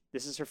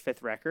 this is her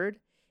 5th record,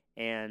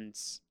 and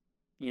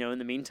in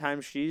the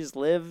meantime, she's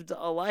lived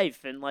a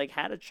life and like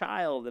had a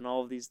child and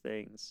all of these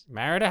things.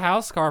 Married a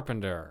house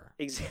carpenter.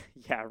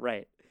 Yeah,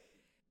 right.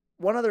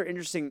 One other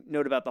interesting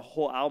note about the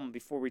whole album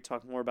before we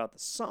talk more about the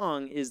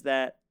song is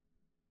that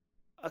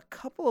a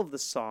couple of the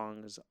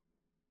songs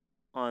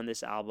on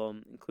this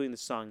album, including the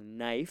song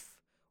Knife,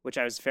 which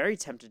I was very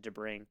tempted to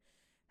bring,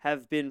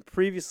 have been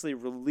previously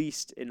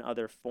released in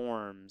other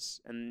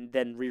forms and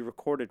then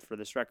re-recorded for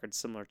this record,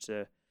 similar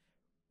to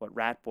what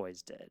Rat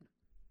Boys did.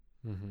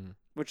 Mm-hmm.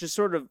 Which is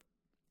sort of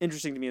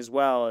interesting to me as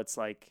well. It's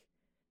like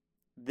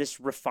this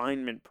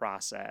refinement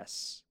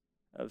process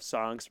of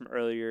songs from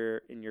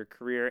earlier in your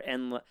career,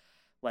 and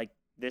like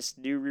this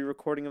new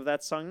re-recording of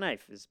that song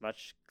Knife is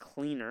much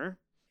cleaner,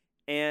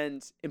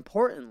 and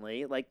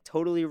importantly, like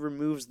totally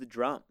removes the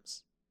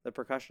drums. The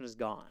percussion is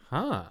gone.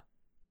 Huh.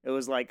 It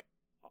was like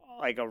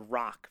a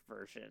rock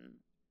version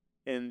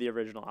in the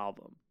original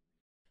album.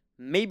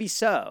 Maybe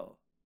So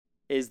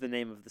is the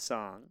name of the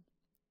song.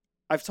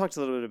 I've talked a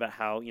little bit about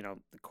how,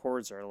 the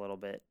chords are a little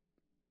bit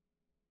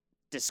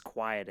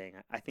disquieting,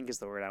 I think is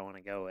the word I want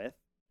to go with.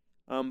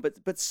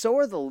 But so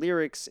are the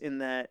lyrics, in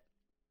that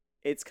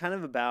it's kind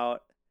of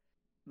about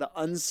the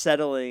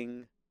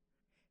unsettling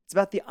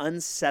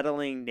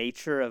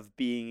nature of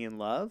being in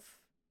love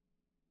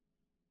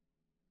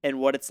and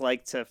what it's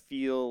like to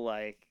feel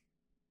like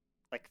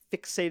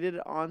fixated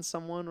on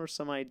someone or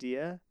some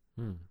idea.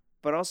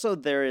 But also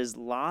there is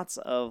lots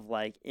of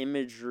like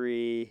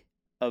imagery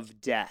of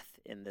death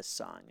in this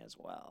song as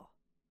well,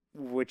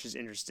 which is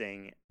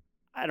interesting.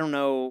 I don't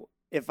know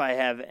if I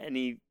have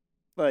any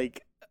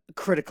like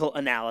critical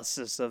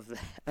analysis of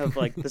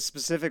like the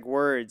specific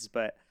words,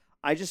 but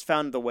I just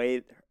found the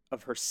way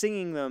of her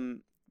singing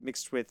them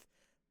mixed with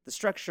the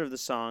structure of the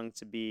song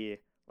to be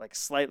like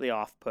slightly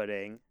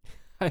off-putting.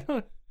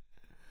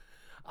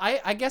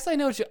 I guess I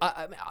know what you.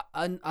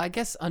 I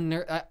guess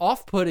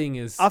off-putting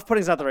is.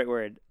 Off-putting is not the right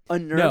word.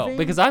 Unnerving. No,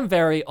 because I'm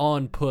very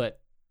on-put.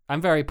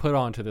 I'm very put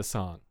on to this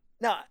song.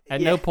 No, At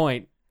no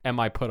point am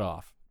I put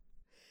off.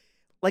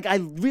 Like, I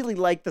really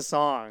like the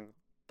song,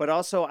 but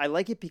also I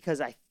like it because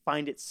I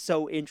find it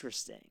so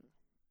interesting.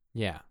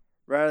 Yeah.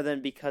 Rather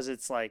than because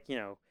it's like,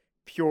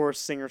 pure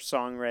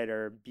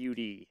singer-songwriter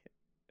beauty,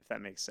 if that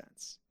makes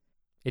sense.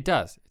 It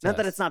does. Not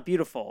that it's not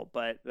beautiful,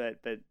 but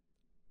like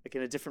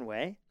in a different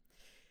way.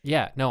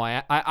 Yeah, no,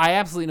 I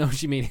absolutely know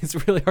what you mean.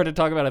 It's really hard to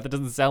talk about it. That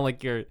doesn't sound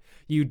like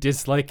you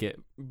dislike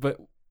it, but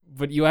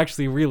you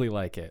actually really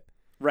like it.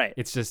 Right.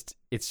 It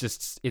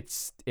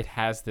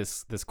has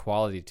this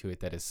quality to it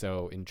that is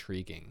so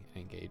intriguing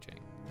and engaging.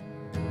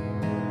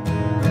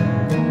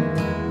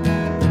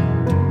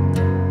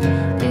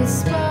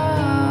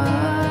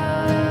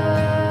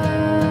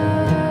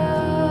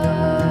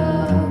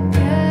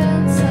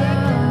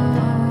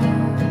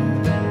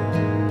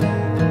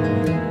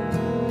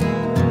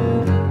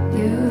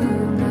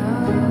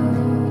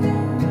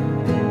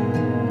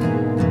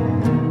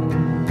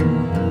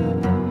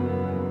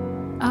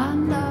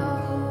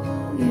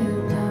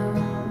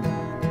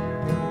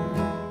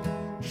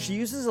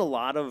 It's a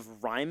lot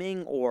of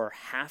rhyming or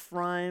half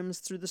rhymes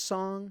through the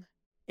song,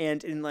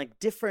 and in like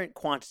different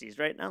quantities,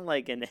 right? Not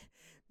like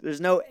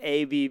there's no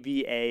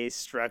ABBA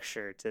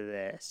structure to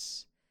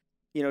this.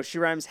 She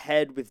rhymes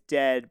head with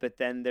dead, but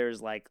then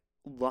there's like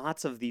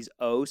lots of these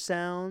O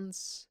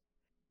sounds.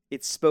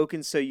 It's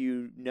spoken so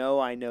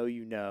I know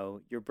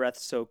your breath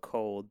so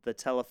cold, the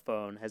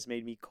telephone has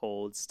made me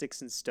cold,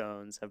 sticks and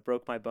stones have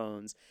broke my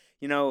bones.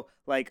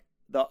 Like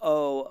the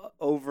O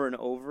over and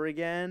over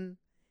again,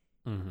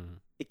 Mm-hmm.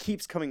 it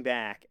keeps coming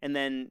back, and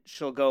then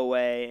she'll go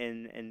away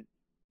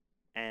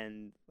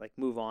and like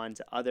move on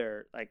to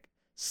other like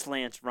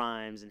slant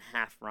rhymes and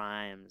half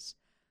rhymes,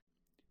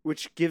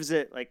 which gives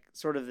it like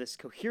sort of this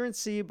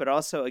coherency, but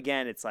also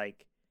again it's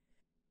like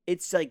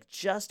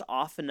just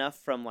off enough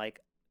from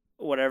like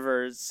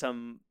whatever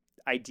some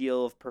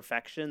ideal of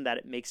perfection that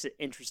it makes it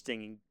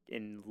interesting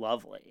and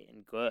lovely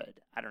and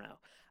good. I don't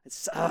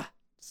know.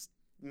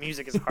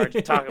 Music is hard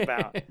to talk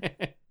about.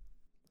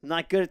 I'm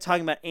not good at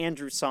talking about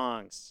Andrew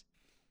songs.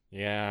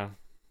 Yeah.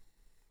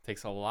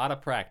 Takes a lot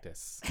of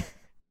practice.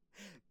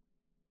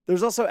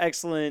 There's also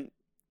excellent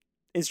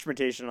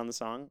instrumentation on the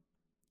song.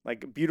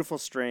 Like beautiful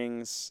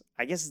strings.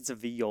 I guess it's a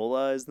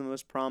viola is the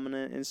most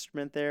prominent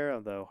instrument there,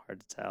 although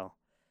hard to tell.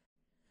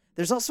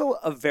 There's also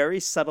a very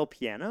subtle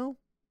piano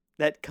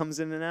that comes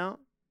in and out,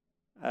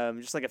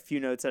 just like a few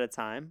notes at a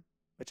time,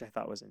 which I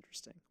thought was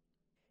interesting.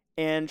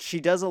 And she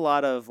does a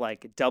lot of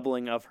like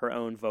doubling of her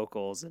own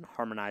vocals and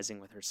harmonizing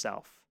with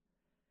herself.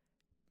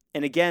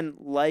 And again,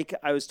 like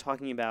I was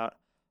talking about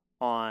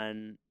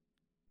on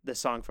the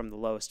song from The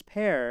Lowest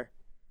Pair,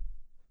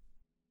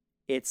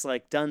 it's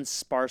like done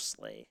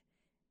sparsely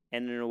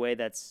and in a way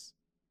that's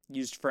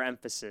used for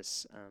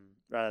emphasis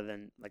rather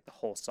than like the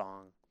whole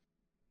song.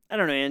 I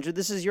don't know, Andrew,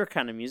 this is your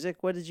kind of music.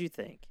 What did you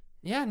think?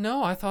 Yeah,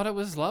 no, I thought it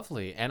was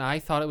lovely. And I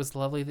thought it was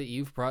lovely that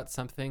you've brought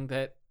something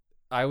that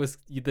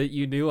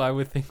you knew I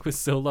would think was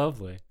so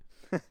lovely.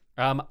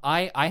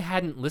 I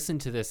hadn't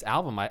listened to this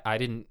album. I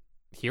didn't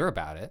hear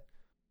about it.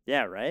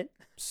 Yeah, right?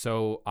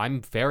 So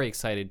I'm very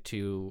excited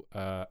to,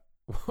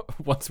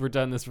 once we're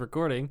done this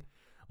recording,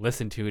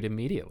 listen to it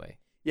immediately.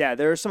 Yeah,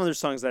 there are some other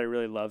songs that I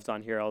really loved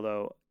on here,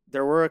 although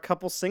there were a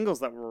couple singles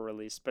that were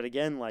released. But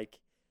again, like,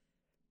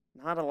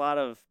 not a lot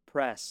of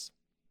press.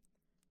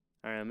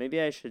 I don't know, maybe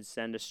I should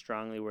send a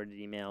strongly worded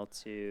email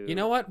to... You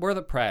know what? We're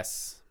the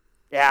press.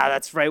 Yeah,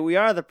 that's right. We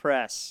are the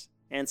press.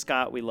 And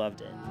Scott, we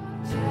loved it.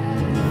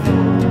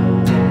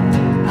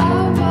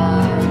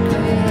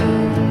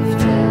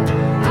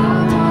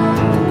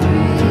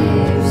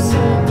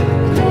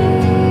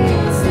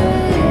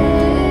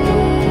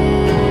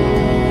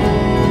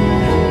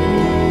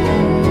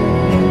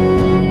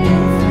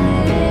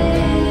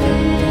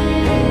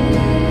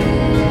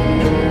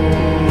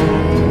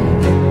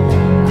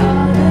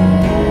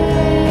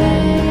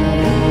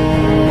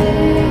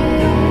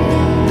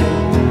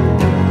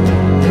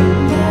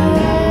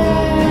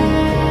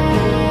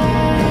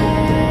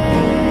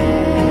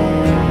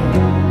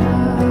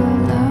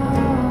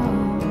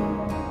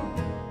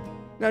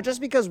 Now,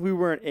 just because we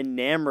weren't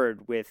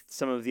enamored with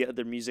some of the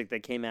other music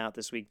that came out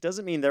this week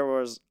doesn't mean there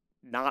was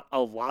not a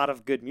lot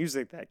of good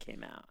music that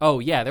came out. Oh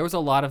yeah, there was a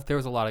lot of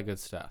good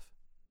stuff.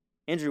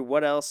 Andrew,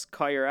 what else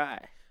caught your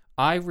eye?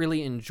 I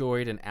really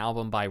enjoyed an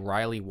album by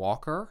Riley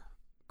Walker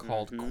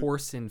called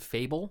Course in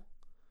Fable.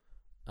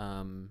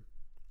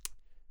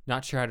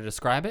 Not sure how to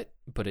describe it,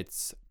 but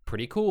it's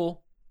pretty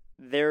cool.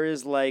 There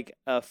is like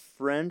a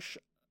French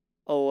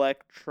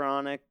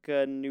electronic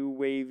new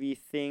wavy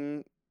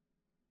thing.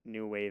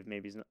 New wave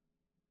maybe is not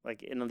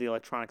like in the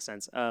electronic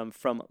sense.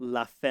 From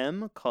La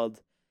Femme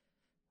called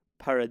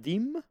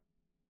Paradigme,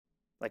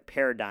 like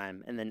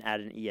paradigm, and then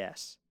add an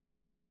ES.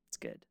 It's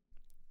good.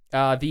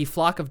 The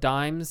Flock of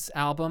Dimes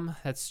album,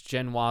 that's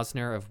Jen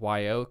Wasner of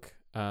Wyoke,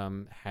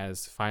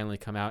 has finally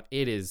come out.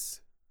 It is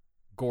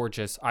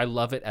gorgeous. I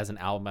love it as an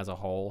album as a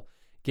whole.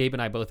 Gabe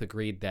and I both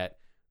agreed that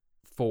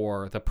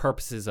for the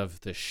purposes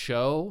of the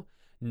show,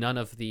 none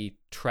of the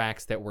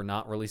tracks that were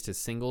not released as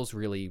singles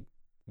really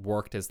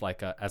worked as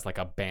like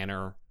a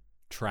banner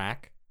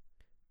track,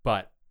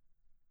 but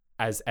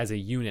as a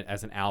unit,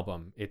 as an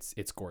album,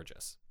 it's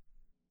gorgeous.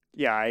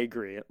 Yeah, I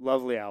agree.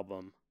 Lovely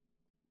album.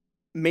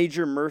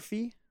 Major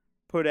Murphy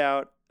put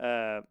out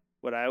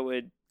what I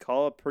would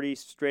call a pretty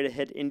straight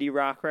ahead indie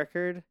rock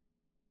record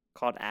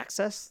called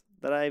Access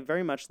that I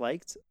very much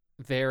liked.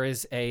 There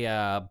is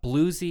a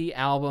bluesy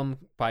album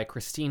by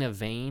Christina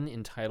Vane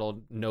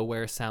entitled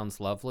Nowhere Sounds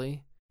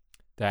Lovely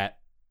that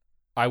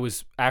I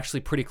was actually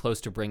pretty close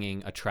to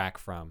bringing a track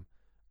from,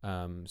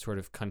 sort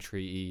of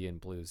country-y and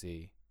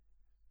bluesy.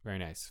 Very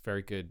nice.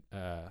 Very good,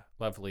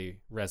 lovely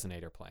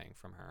resonator playing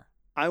from her.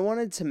 I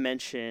wanted to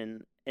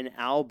mention an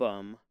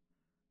album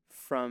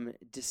from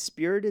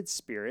Dispirited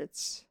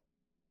Spirits,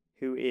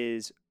 who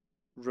is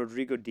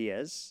Rodrigo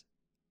Diaz.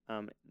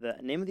 The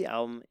name of the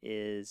album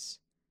is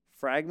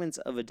Fragments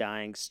of a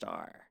Dying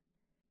Star.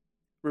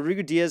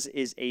 Rodrigo Diaz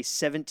is a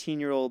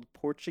 17-year-old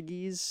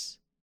Portuguese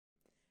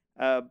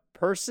a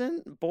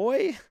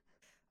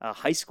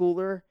high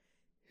schooler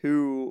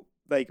who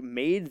like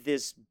made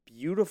this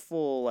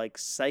beautiful like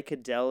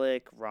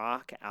psychedelic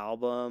rock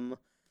album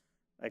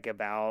like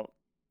about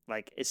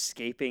like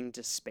escaping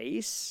to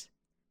space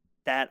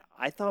that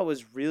I thought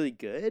was really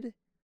good,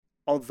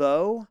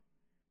 although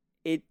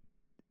it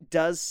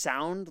does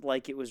sound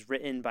like it was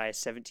written by a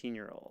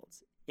 17-year-old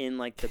in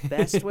like the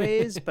best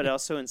ways but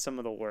also in some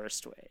of the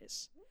worst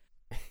ways.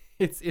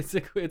 It's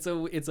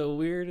a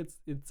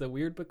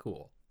weird but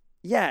cool.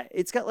 yeah,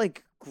 it's got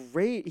like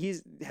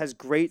great. Has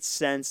great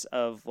sense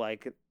of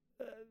like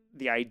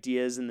the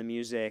ideas in the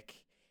music,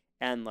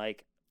 and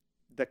like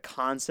the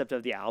concept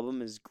of the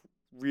album is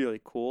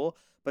really cool.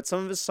 But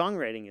some of his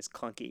songwriting is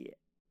clunky,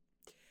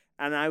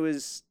 and I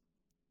was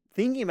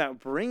thinking about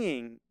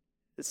bringing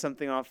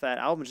something off that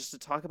album just to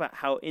talk about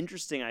how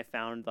interesting I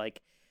found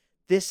like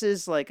this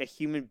is like a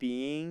human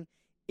being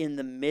in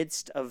the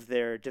midst of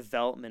their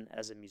development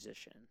as a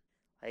musician.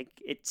 Like,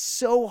 it's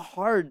so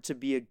hard to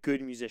be a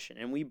good musician,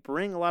 and we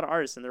bring a lot of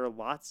artists, and there are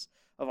lots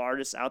of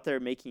artists out there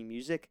making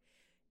music,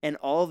 and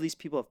all of these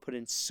people have put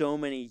in so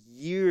many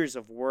years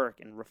of work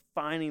and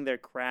refining their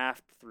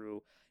craft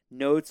through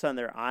notes on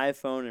their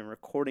iPhone and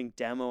recording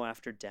demo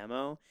after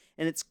demo.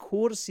 And it's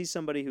cool to see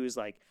somebody who's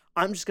like,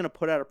 I'm just going to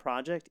put out a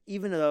project,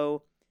 even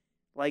though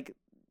like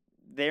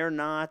they're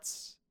not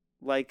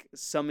like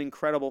some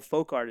incredible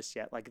folk artist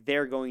yet. Like,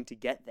 they're going to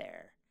get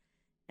there.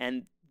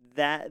 And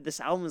that this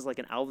album is like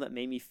an album that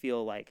made me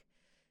feel like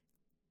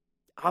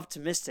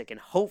optimistic and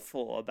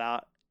hopeful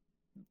about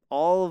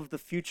all of the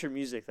future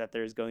music that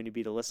there's going to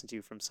be to listen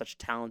to from such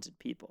talented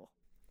people.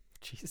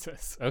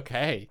 Jesus.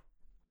 Okay.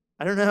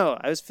 I don't know.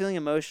 I was feeling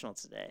emotional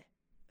today.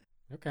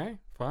 Okay,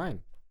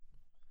 fine.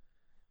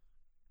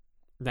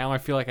 Now I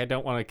feel like I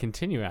don't want to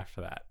continue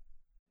after that.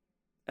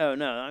 Oh,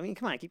 no. I mean,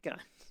 come on, keep going.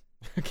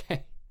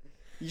 Okay.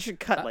 You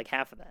should cut like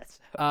half of that.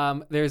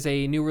 So. There's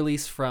a new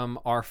release from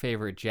our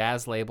favorite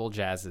jazz label,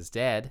 Jazz is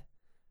Dead,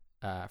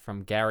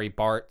 from Gary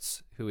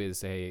Bartz, who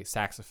is a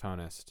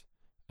saxophonist.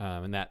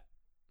 And that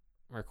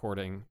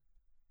recording,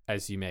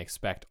 as you may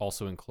expect,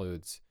 also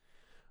includes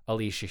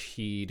Ali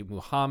Shaheed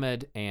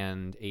Muhammad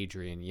and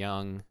Adrian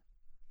Young.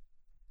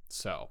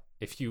 So,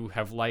 if you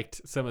have liked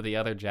some of the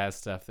other jazz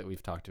stuff that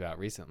we've talked about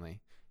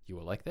recently, you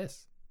will like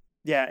this.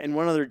 Yeah, and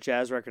one other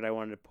jazz record I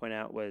wanted to point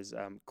out was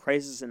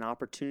Crisis and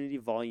Opportunity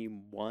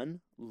Volume 1,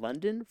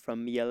 London,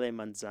 from Miele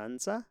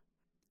Manzanza,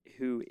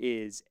 who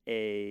is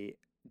a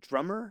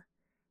drummer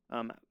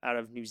out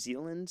of New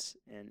Zealand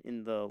and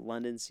in the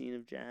London scene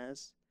of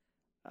jazz.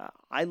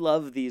 I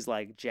love these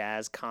like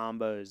jazz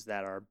combos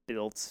that are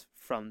built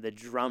from the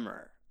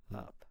drummer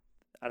up.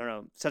 I don't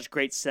know, such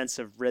great sense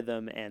of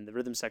rhythm, and the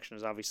rhythm section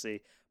is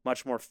obviously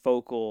much more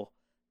focal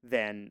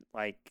than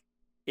like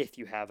if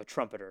you have a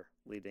trumpeter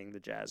leading the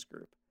jazz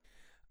group.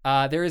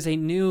 There is a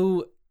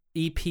new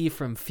EP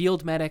from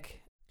Field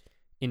Medic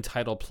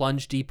entitled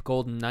Plunge Deep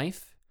Golden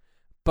Knife.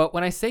 But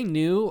when I say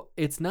new,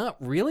 it's not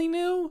really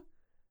new.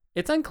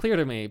 It's unclear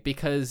to me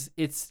because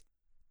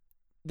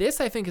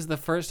this I think is the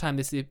first time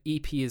this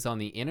EP is on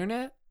the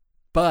internet,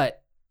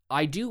 but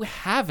I do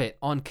have it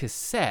on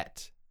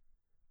cassette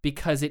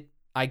because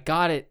I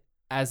got it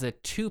as a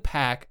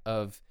 2-pack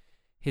of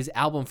his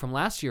album from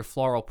last year,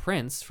 Floral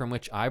Prince, from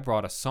which I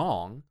brought a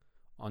song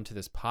onto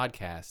this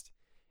podcast.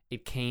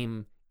 It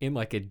came in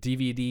like a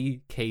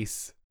DVD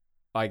case.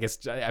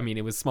 I mean,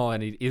 it was small,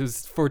 and it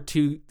was for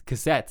 2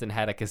 cassettes and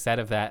had a cassette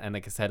of that and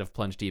a cassette of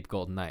Plunge Deep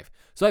Golden Knife.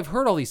 So I've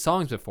heard all these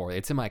songs before.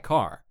 It's in my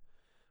car.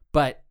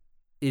 But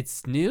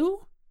it's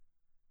new?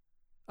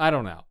 I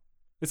don't know.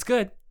 It's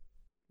good.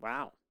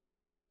 Wow.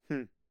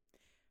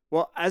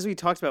 Well, as we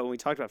talked about when we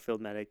talked about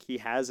Field Medic, he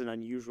has an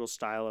unusual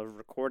style of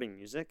recording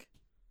music.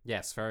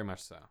 Yes, very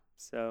much so.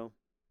 So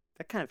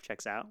that kind of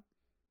checks out.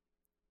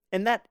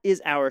 And that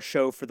is our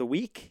show for the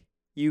week.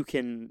 You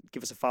can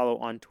give us a follow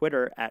on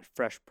Twitter at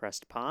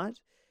FreshPressedPod.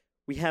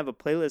 We have a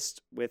playlist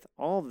with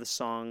all of the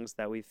songs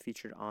that we've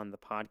featured on the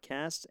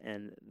podcast,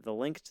 and the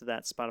link to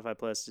that Spotify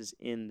playlist is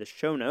in the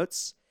show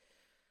notes.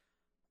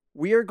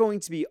 We are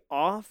going to be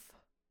off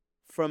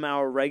from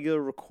our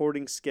regular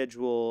recording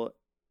schedule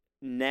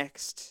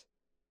next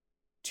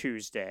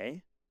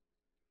Tuesday,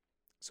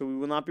 so we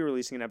will not be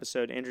releasing an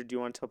episode. Andrew, do you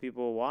want to tell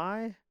people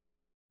why?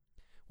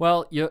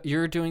 Well,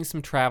 you're doing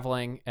some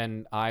traveling,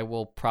 and I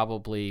will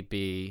probably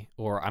be,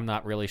 or I'm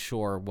not really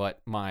sure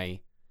what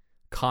my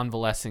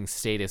convalescing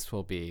status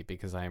will be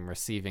because I'm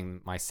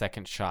receiving my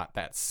second shot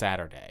that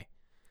Saturday.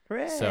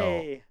 Hooray!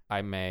 So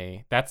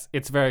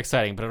it's very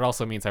exciting, but it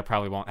also means I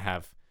probably won't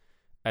have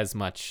as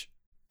much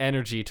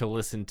energy to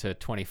listen to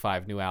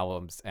 25 new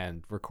albums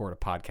and record a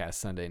podcast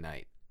Sunday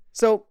night.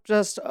 So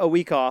just a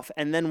week off,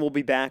 and then we'll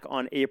be back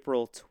on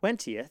April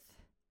 20th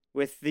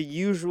with the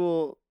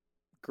usual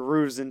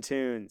grooves and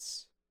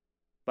tunes.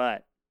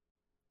 But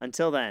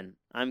until then,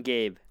 I'm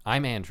Gabe.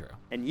 I'm Andrew.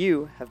 And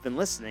you have been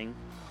listening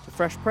to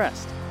Fresh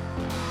Pressed.